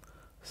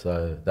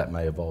 So that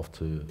may evolve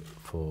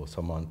for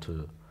someone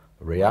to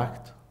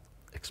react,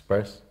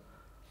 express,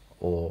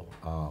 or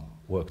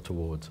work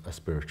towards a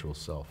spiritual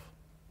self,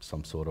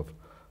 some sort of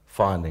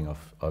finding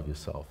of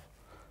yourself.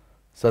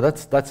 So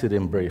that's it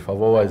in brief.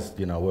 I've always,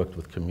 you know, worked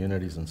with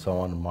communities and so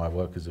on, and my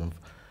work is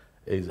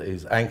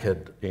is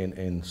anchored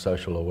in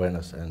social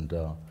awareness and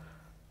a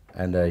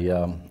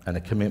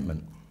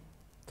commitment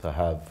to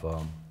have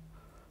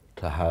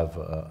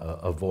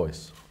a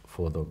voice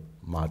for the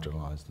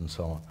marginalised and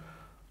so on.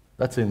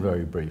 That's in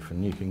very brief,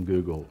 and you can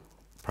Google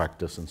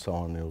practice and so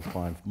on, you'll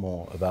find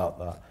more about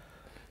that.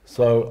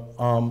 So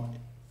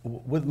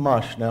with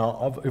mush now,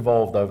 I've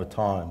evolved over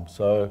time.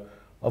 So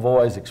I've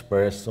always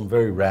expressed some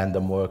very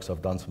random works.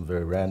 I've done some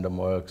very random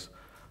works,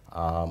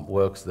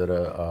 works that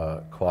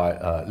are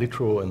quite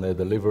literal in their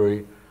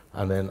delivery,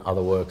 and then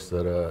other works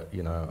that are,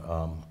 you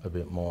know, a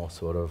bit more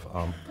sort of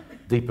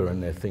deeper in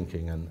their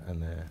thinking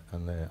and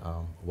their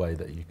way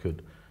that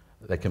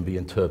they can be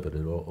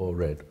interpreted or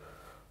read.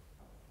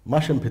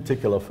 Mush in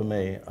particular for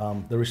me,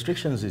 the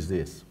restrictions is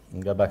this,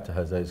 and go back to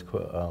Jose's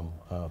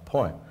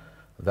point,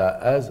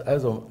 that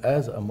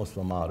as a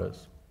Muslim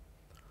artist,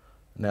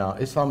 now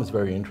Islam is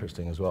very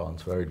interesting as well, and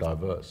it's very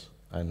diverse,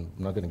 and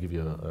I'm not going to give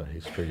you a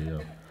history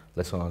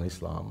lesson on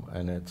Islam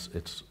and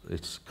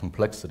its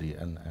complexity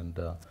and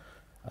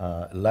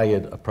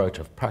layered approach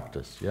of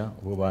practice, yeah?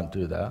 We won't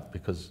do that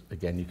because,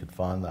 again, you could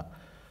find that.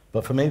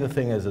 But for me, the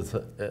thing is, it's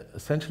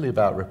essentially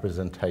about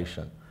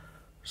representation.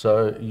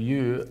 So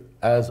you,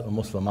 as a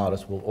Muslim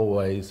artist, will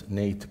always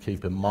need to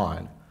keep in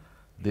mind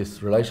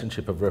this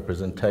relationship of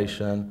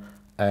representation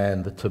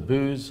and the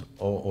taboos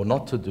or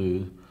not to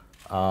do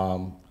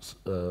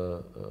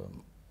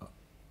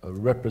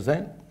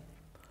represent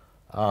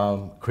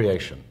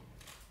creation.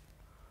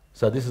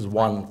 So this is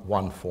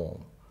one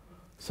form.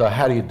 So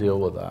how do you deal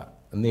with that?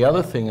 And the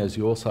other thing is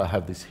you also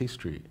have this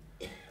history,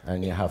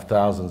 and you have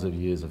thousands of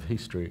years of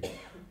history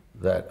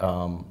that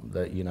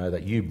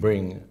that you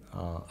bring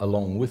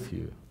along with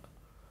you,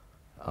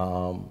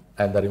 and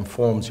that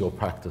informs your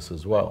practice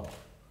as well.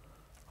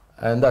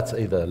 And that's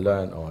either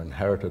learned or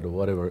inherited or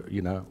whatever,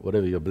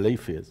 whatever your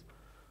belief is.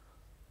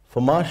 For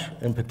mush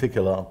in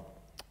particular,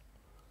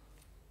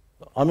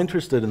 I'm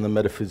interested in the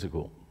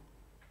metaphysical.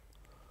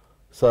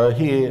 So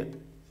here,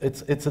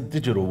 it's a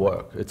digital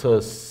work. It's a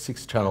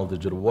 6-channel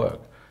digital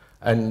work.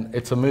 And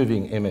it's a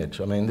moving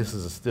image. I mean, this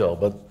is a still,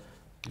 but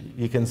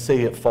you can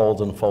see it folds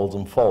and folds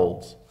and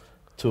folds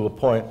to a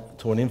point,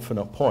 to an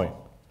infinite point.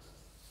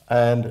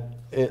 And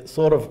it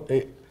sort of,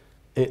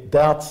 it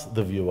doubts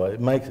the viewer.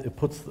 It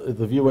puts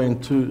the viewer in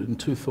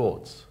two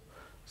thoughts.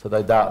 So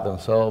they doubt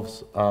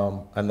themselves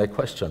and they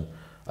question.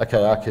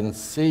 Okay, I can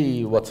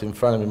see what's in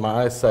front of me.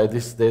 My eyes say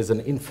there's an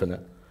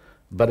infinite,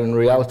 but in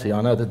reality,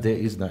 I know that there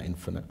is no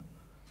infinite.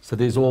 So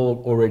there's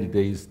already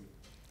these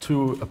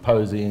two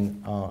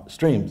opposing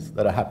streams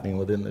that are happening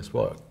within this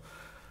work.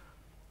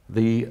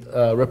 The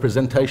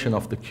representation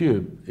of the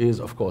cube is,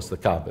 of course, the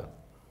Kaaba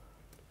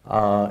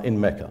in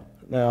Mecca.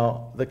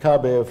 Now, the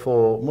Kaaba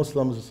for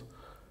Muslims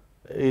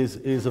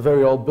is a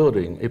very old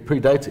building. It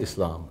predates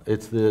Islam.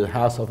 It's the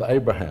house of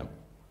Abraham,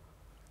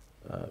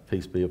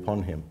 peace be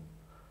upon him.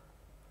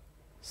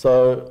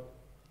 So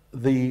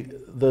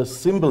the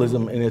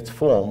symbolism in its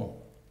form,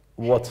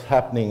 what's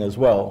happening as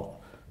well,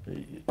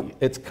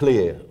 it's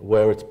clear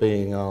where it's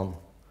being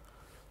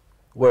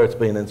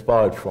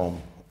inspired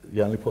from.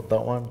 You only put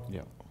that one?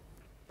 Yeah.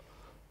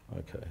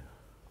 Okay.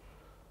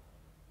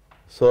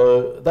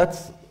 So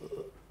that's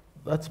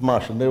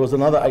mush. And there was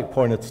another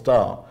 8-pointed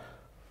star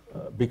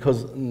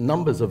because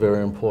numbers are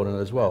very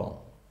important as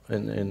well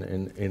in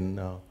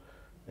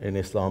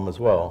Islam as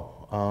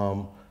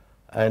well.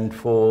 And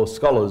for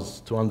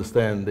scholars to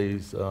understand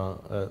these,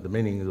 the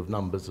meanings of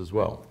numbers as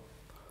well.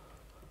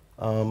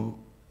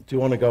 Do you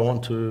want to go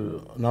on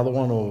to another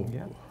one? Or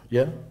yeah.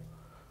 Yeah?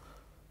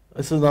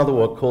 This is another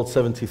work called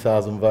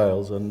 70,000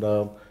 Veils, and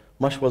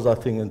mush was, I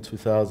think, in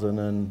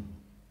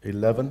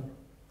 2011.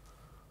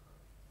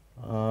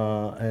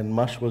 And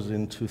mush was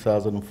in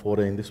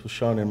 2014. This was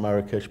shown in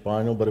Marrakesh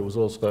Biennial, but it was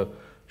also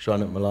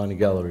shown at Melbourne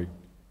Gallery.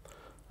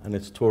 And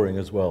it's touring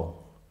as well.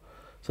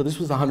 So this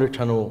was a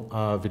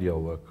 100-channel video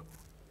work.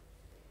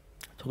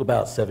 It took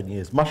about 7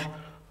 years. Mush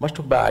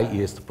took about 8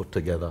 years to put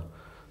together.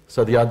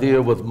 So the idea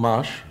with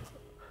mush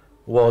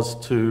was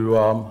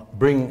to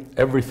bring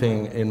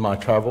everything in my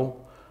travel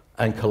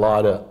and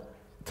collide it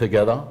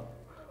together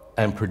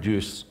and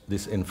produce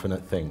this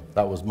infinite thing.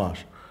 That was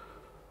mush.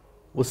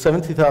 With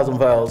 70,000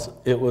 Veils,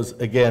 it was,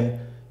 again,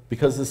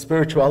 because the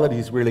spirituality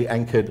is really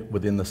anchored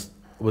within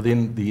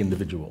the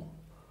individual.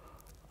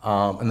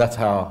 And that's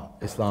how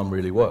Islam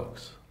really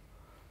works.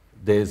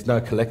 There's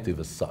no collective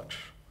as such.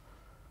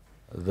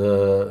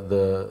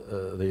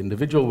 The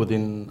individual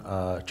within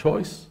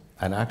choice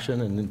and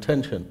action and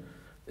intention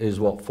is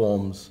what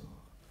forms,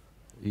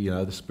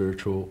 the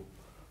spiritual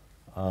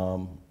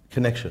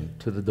connection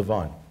to the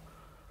divine.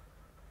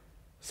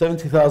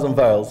 70,000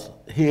 Veils,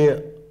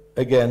 here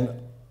again,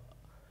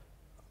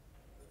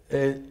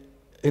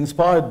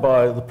 inspired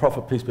by the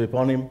Prophet, peace be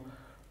upon him,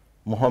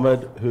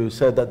 Muhammad, who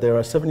said that there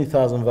are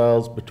 70,000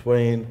 veils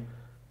between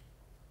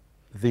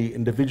the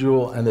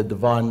individual and the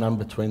divine, none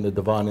between the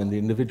divine and the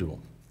individual.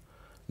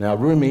 Now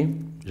Rumi,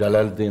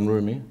 Jalaluddin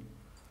Rumi,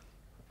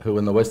 who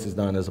in the West is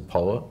known as a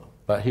poet,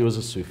 but he was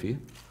a Sufi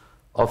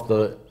of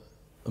the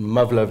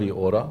Mawlavi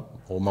order,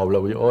 or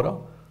Mawlawi order.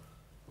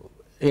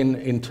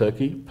 in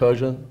Turkey,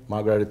 Persian,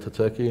 migrated to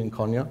Turkey in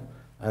Konya,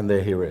 and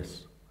there he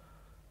rests.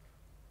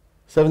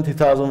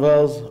 70,000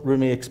 vowels,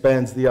 Rumi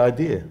expands the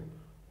idea.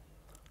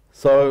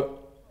 So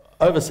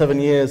over 7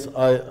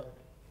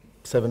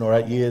 or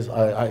 8 years,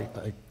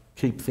 I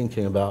keep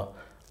thinking about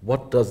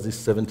what does this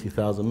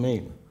 70,000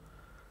 mean?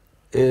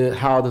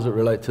 How does it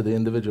relate to the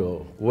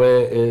individual?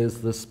 Where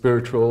is the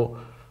spiritual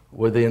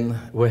within,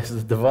 where's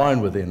the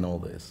divine within all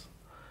this?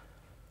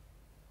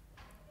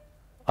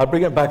 I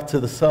bring it back to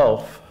the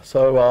self.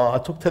 So I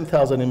took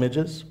 10,000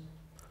 images,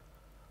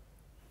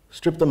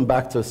 stripped them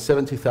back to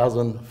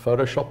 70,000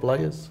 Photoshop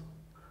layers,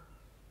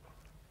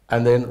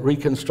 and then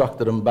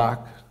reconstructed them back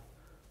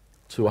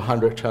to a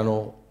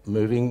 100-channel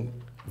moving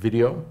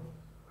video,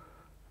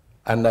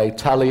 and they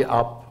tally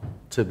up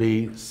to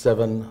be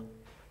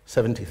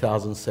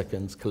 70,000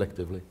 seconds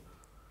collectively.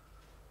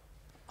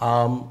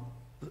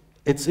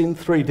 It's in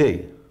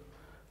 3D.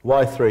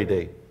 Why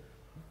 3D?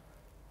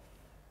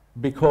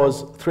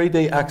 Because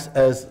 3D acts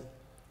as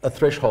a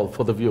threshold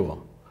for the viewer.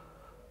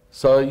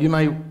 So you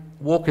may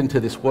walk into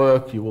this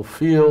work, you will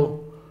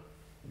feel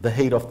the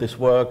heat of this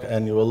work,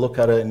 and you will look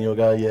at it and you'll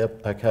go,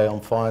 yep, okay,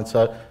 I'm fine.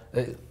 So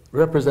it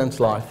represents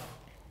life,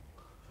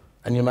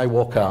 and you may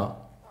walk out.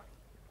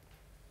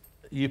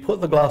 You put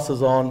the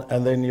glasses on,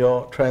 and then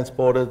you're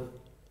transported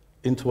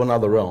into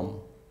another realm.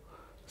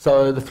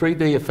 So the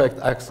 3D effect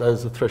acts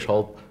as a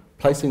threshold,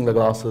 placing the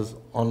glasses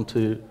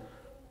onto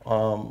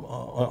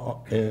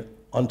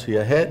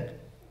your head,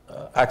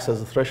 acts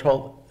as a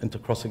threshold into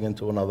crossing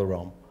into another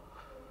realm.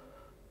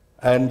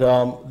 And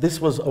this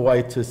was a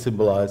way to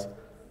symbolize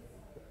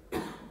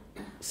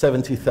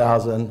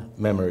 70,000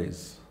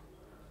 memories.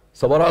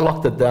 So what I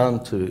locked it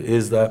down to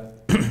is that,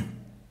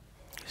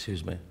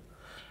 excuse me,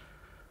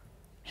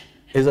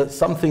 is it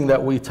something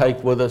that we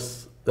take with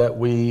us, that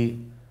we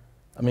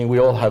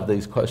all have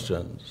these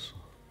questions,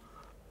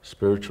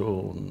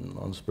 spiritual,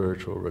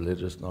 non-spiritual,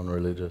 religious,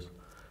 non-religious.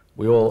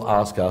 We all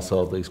ask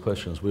ourselves these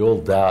questions. We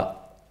all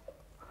doubt,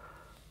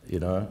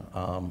 and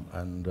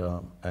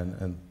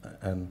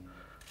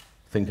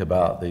think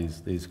about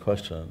these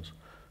questions.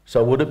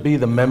 So would it be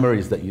the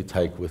memories that you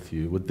take with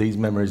you? Would these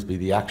memories be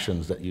the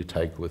actions that you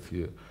take with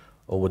you?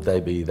 Or would they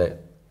be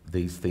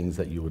these things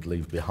that you would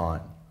leave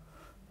behind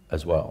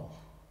as well?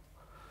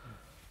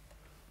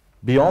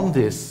 Beyond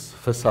this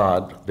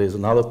facade, there's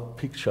another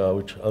picture,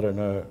 which I don't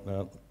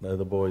know, they're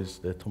the boys,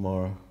 they're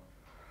tomorrow.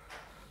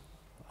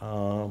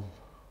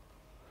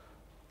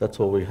 That's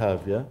all we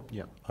have, yeah?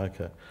 Yeah.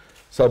 Okay.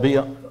 So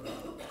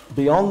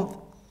beyond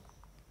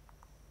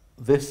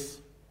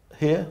this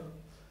here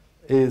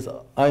is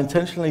I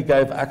intentionally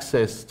gave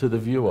access to the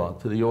viewer,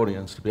 to the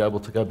audience, to be able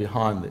to go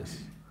behind this.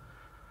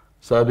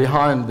 So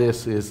behind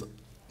this is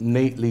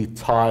neatly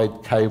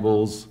tied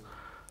cables,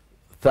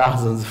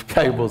 thousands of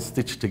cables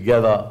stitched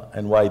together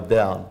and weighed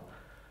down,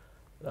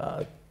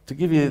 to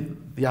give you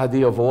the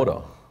idea of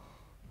order.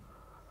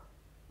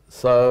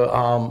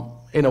 So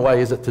in a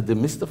way, is it to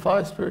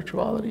demystify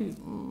spirituality?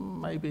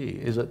 Maybe.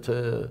 Is it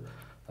to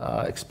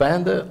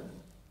expand it?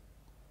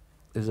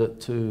 Is it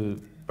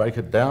to break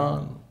it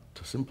down,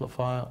 to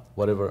simplify it?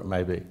 Whatever it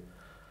may be.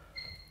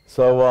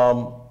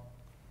 So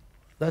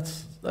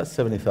that's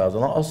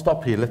 70,000. I'll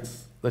stop here.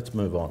 Let's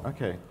move on.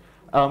 Okay.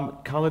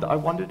 Khaled, I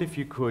wondered if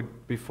you could,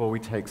 before we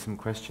take some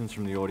questions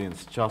from the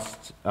audience,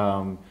 just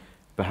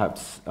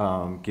perhaps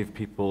give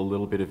people a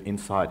little bit of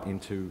insight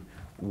into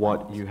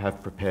what you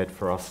have prepared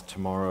for us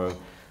tomorrow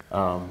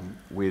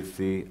with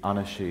the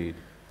Anashid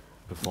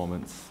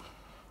performance.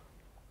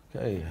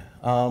 Okay,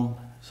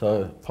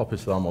 so Pop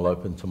Islam will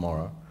open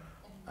tomorrow.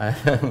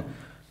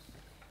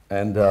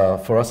 And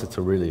for us, it's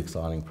a really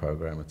exciting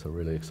program. It's a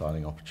really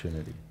exciting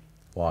opportunity.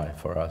 Why,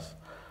 for us?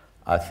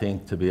 I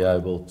think to be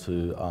able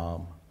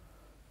to,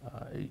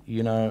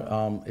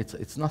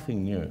 it's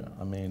nothing new.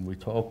 I mean, we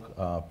talk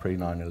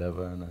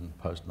pre-9/11 and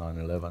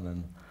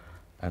post-9/11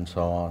 and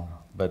so on.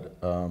 But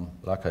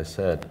like I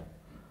said,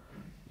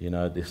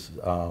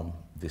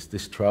 this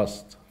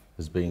distrust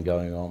has been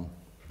going on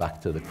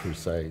back to the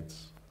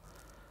Crusades.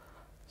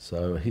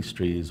 So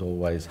history has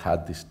always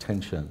had this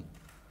tension,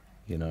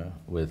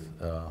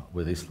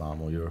 with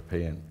Islam or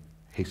European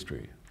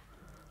history.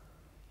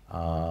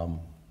 And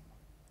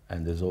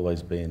there's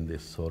always been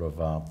this sort of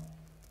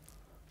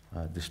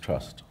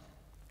distrust.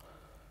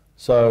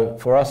 So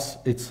for us,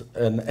 it's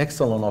an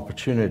excellent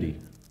opportunity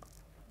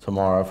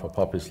tomorrow for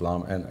Pop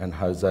Islam, and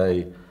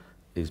Jose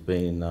has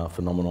been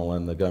phenomenal,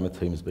 and the GOMA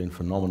team has been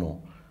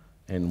phenomenal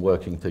in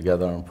working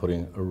together and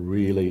putting a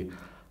really,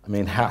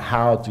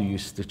 how do you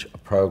stitch a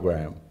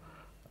program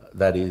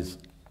that is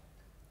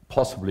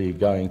possibly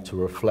going to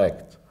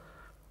reflect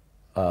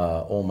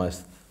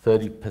almost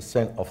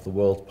 30% of the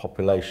world's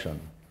population,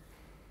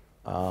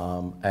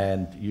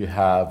 and you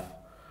have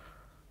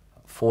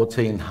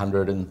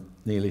 1,400 and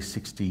nearly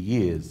 60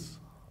 years.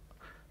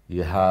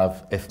 You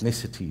have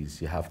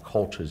ethnicities, you have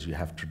cultures, you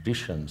have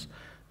traditions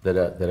that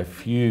are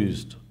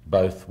fused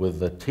both with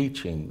the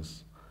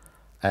teachings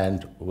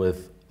and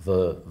with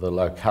the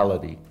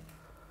locality,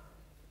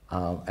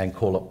 and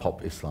call it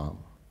Pop Islam.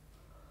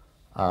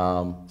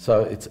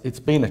 So it's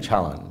been a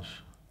challenge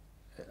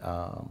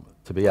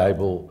to be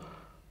able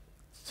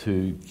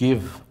to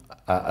give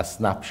a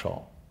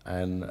snapshot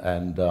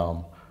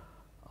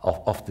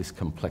of this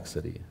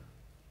complexity.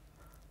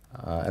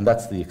 And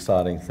that's the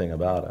exciting thing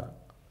about it.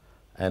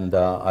 And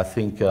I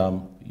think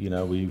you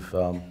know, we've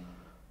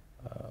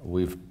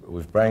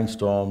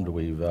brainstormed,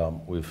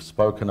 we've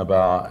spoken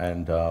about,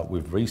 and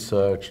we've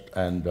researched,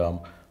 and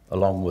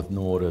along with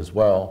Nur as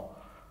well,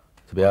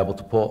 to be able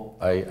to put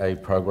a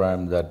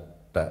program that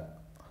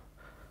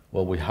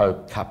well, we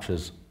hope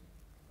captures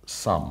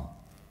some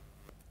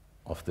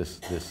of this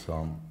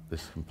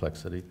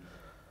complexity.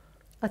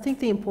 I think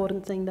the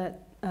important thing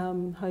that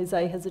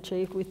Jose has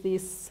achieved with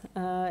this,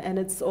 and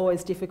it's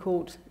always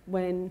difficult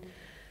when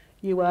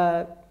you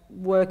are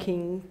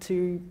working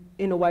to,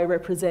 in a way,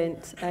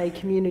 represent a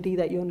community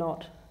that you're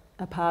not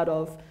a part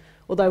of,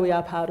 although we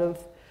are part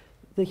of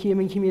the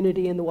human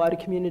community and the wider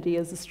community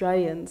as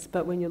Australians,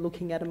 but when you're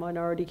looking at a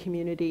minority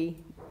community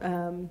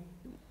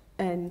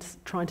and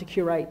trying to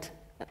curate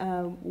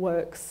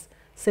works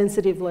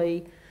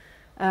sensitively,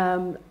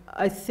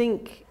 I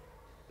think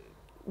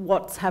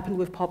what's happened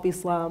with pop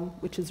Islam,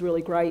 which is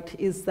really great,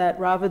 is that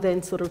rather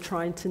than sort of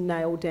trying to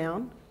nail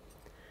down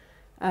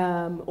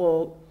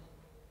or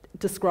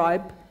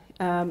describe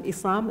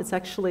Islam, it's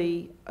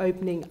actually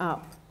opening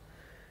up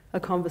a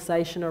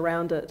conversation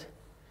around it.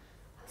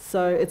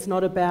 So it's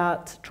not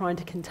about trying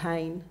to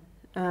contain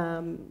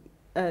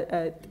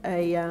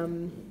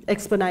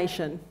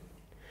explanation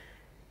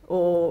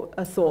or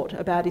a thought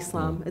about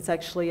Islam. It's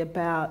actually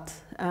about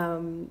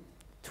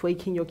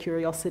tweaking your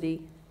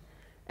curiosity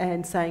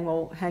and saying,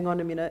 well, hang on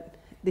a minute,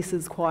 this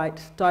is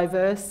quite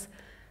diverse.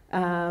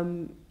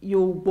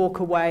 You'll walk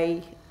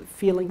away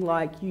feeling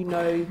like you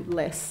know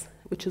less,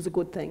 which is a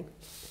good thing.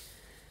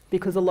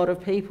 Because a lot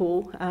of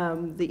people,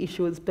 the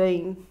issue has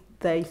been,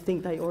 they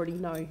think they already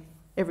know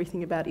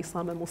everything about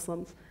Islam and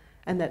Muslims,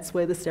 and that's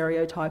where the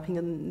stereotyping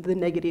and the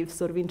negative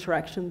sort of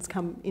interactions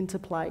come into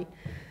play.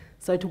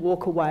 So to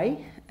walk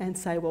away and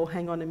say, well,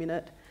 hang on a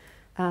minute,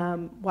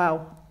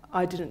 wow,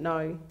 I didn't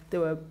know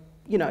there were,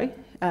 you know,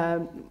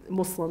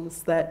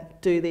 Muslims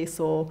that do this,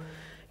 or,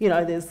 you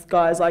know, there's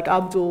guys like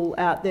Abdul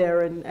out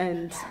there,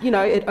 and you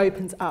know, it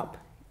opens up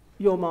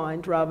your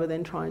mind rather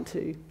than trying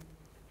to,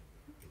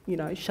 you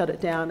know, shut it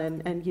down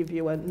and give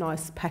you a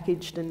nice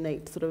packaged and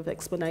neat sort of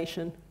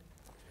explanation.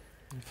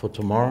 For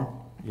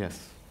tomorrow?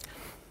 Yes.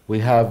 We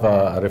have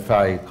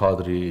Rifai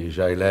Qadri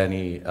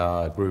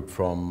Jailani group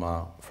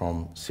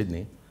from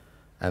Sydney,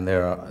 and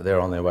they're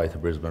on their way to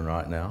Brisbane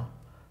right now.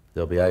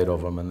 There'll be 8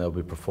 of them, and they'll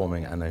be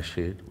performing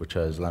Anashid, which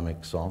are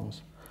Islamic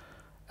songs,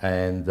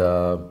 and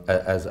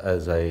as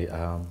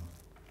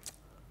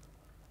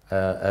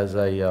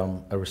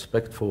a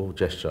respectful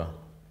gesture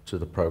to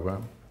the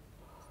program.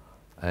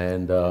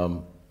 And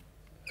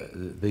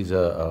these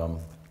are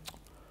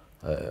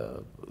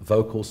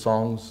vocal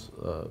songs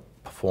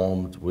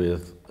performed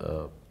with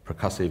a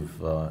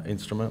percussive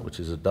instrument, which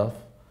is a duff,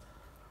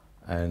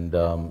 and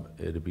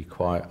it'll be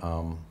quite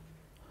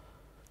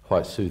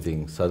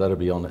soothing. So that'll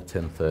be on at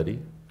 10:30,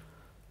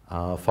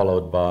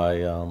 followed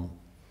by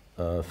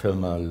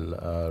Film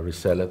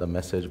al-Risala, The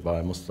Message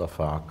by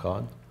Mustafa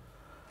Akkad.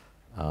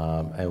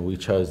 And we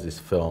chose this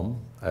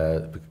film.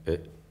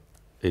 It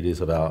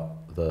is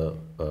about the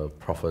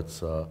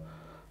Prophet's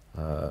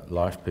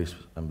life, peace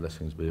and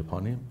blessings be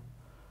upon him.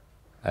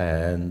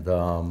 And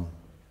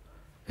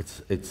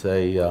it's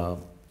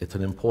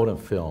an important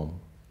film.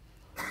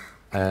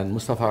 And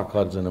Mustafa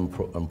Akkad is an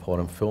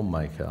important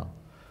filmmaker.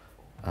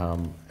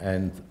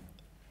 And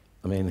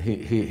I mean,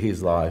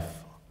 his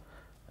life,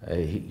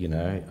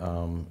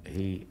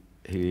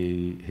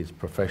 his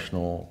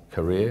professional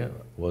career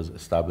was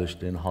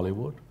established in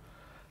Hollywood,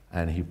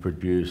 and he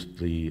produced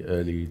the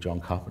early John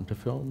Carpenter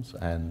films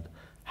and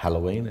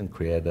Halloween, and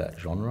created that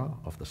genre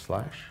of the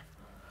slash.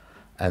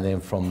 And then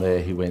from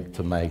there he went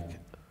to make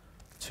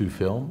 2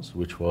 films,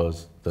 which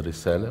was The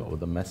Risala, or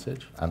The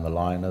Message, and The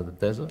Lion of the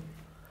Desert,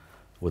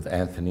 with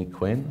Anthony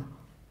Quinn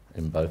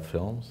in both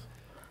films.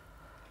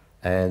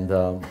 And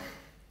the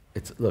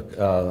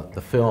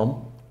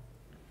film,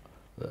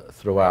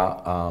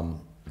 throughout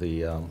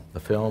the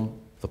film,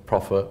 the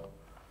Prophet,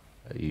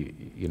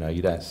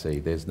 you don't see,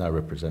 there's no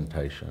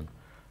representation.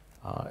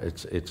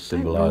 It's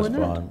symbolised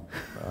by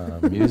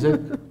music.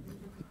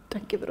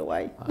 Don't give it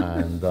away.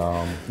 And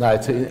no,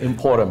 it's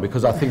important,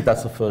 because I think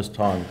that's the first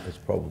time it's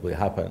probably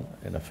happened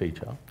in a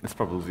feature. It's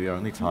probably the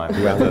only time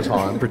The only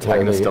time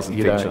protagonist doesn't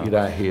feature. You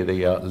don't hear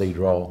the lead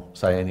role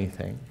say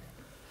anything.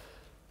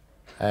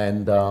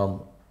 And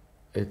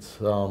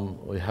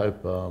we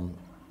hope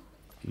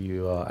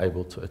you are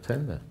able to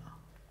attend it.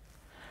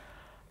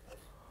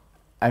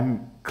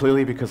 I'm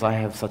clearly, because I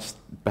have such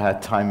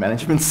bad time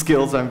management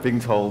skills, I'm being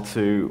told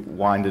to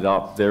wind it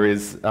up.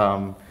 There's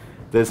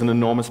an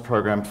enormous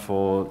program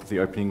for the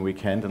opening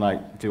weekend, and I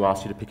do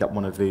ask you to pick up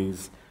one of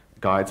these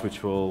guides,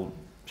 which will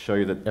show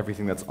you that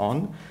everything that's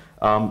on.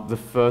 The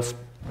first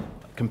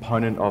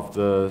component of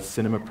the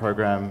cinema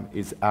program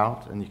is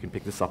out, and you can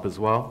pick this up as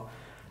well.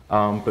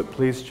 But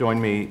please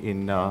join me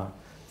in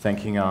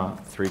thanking our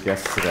three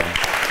guests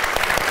today.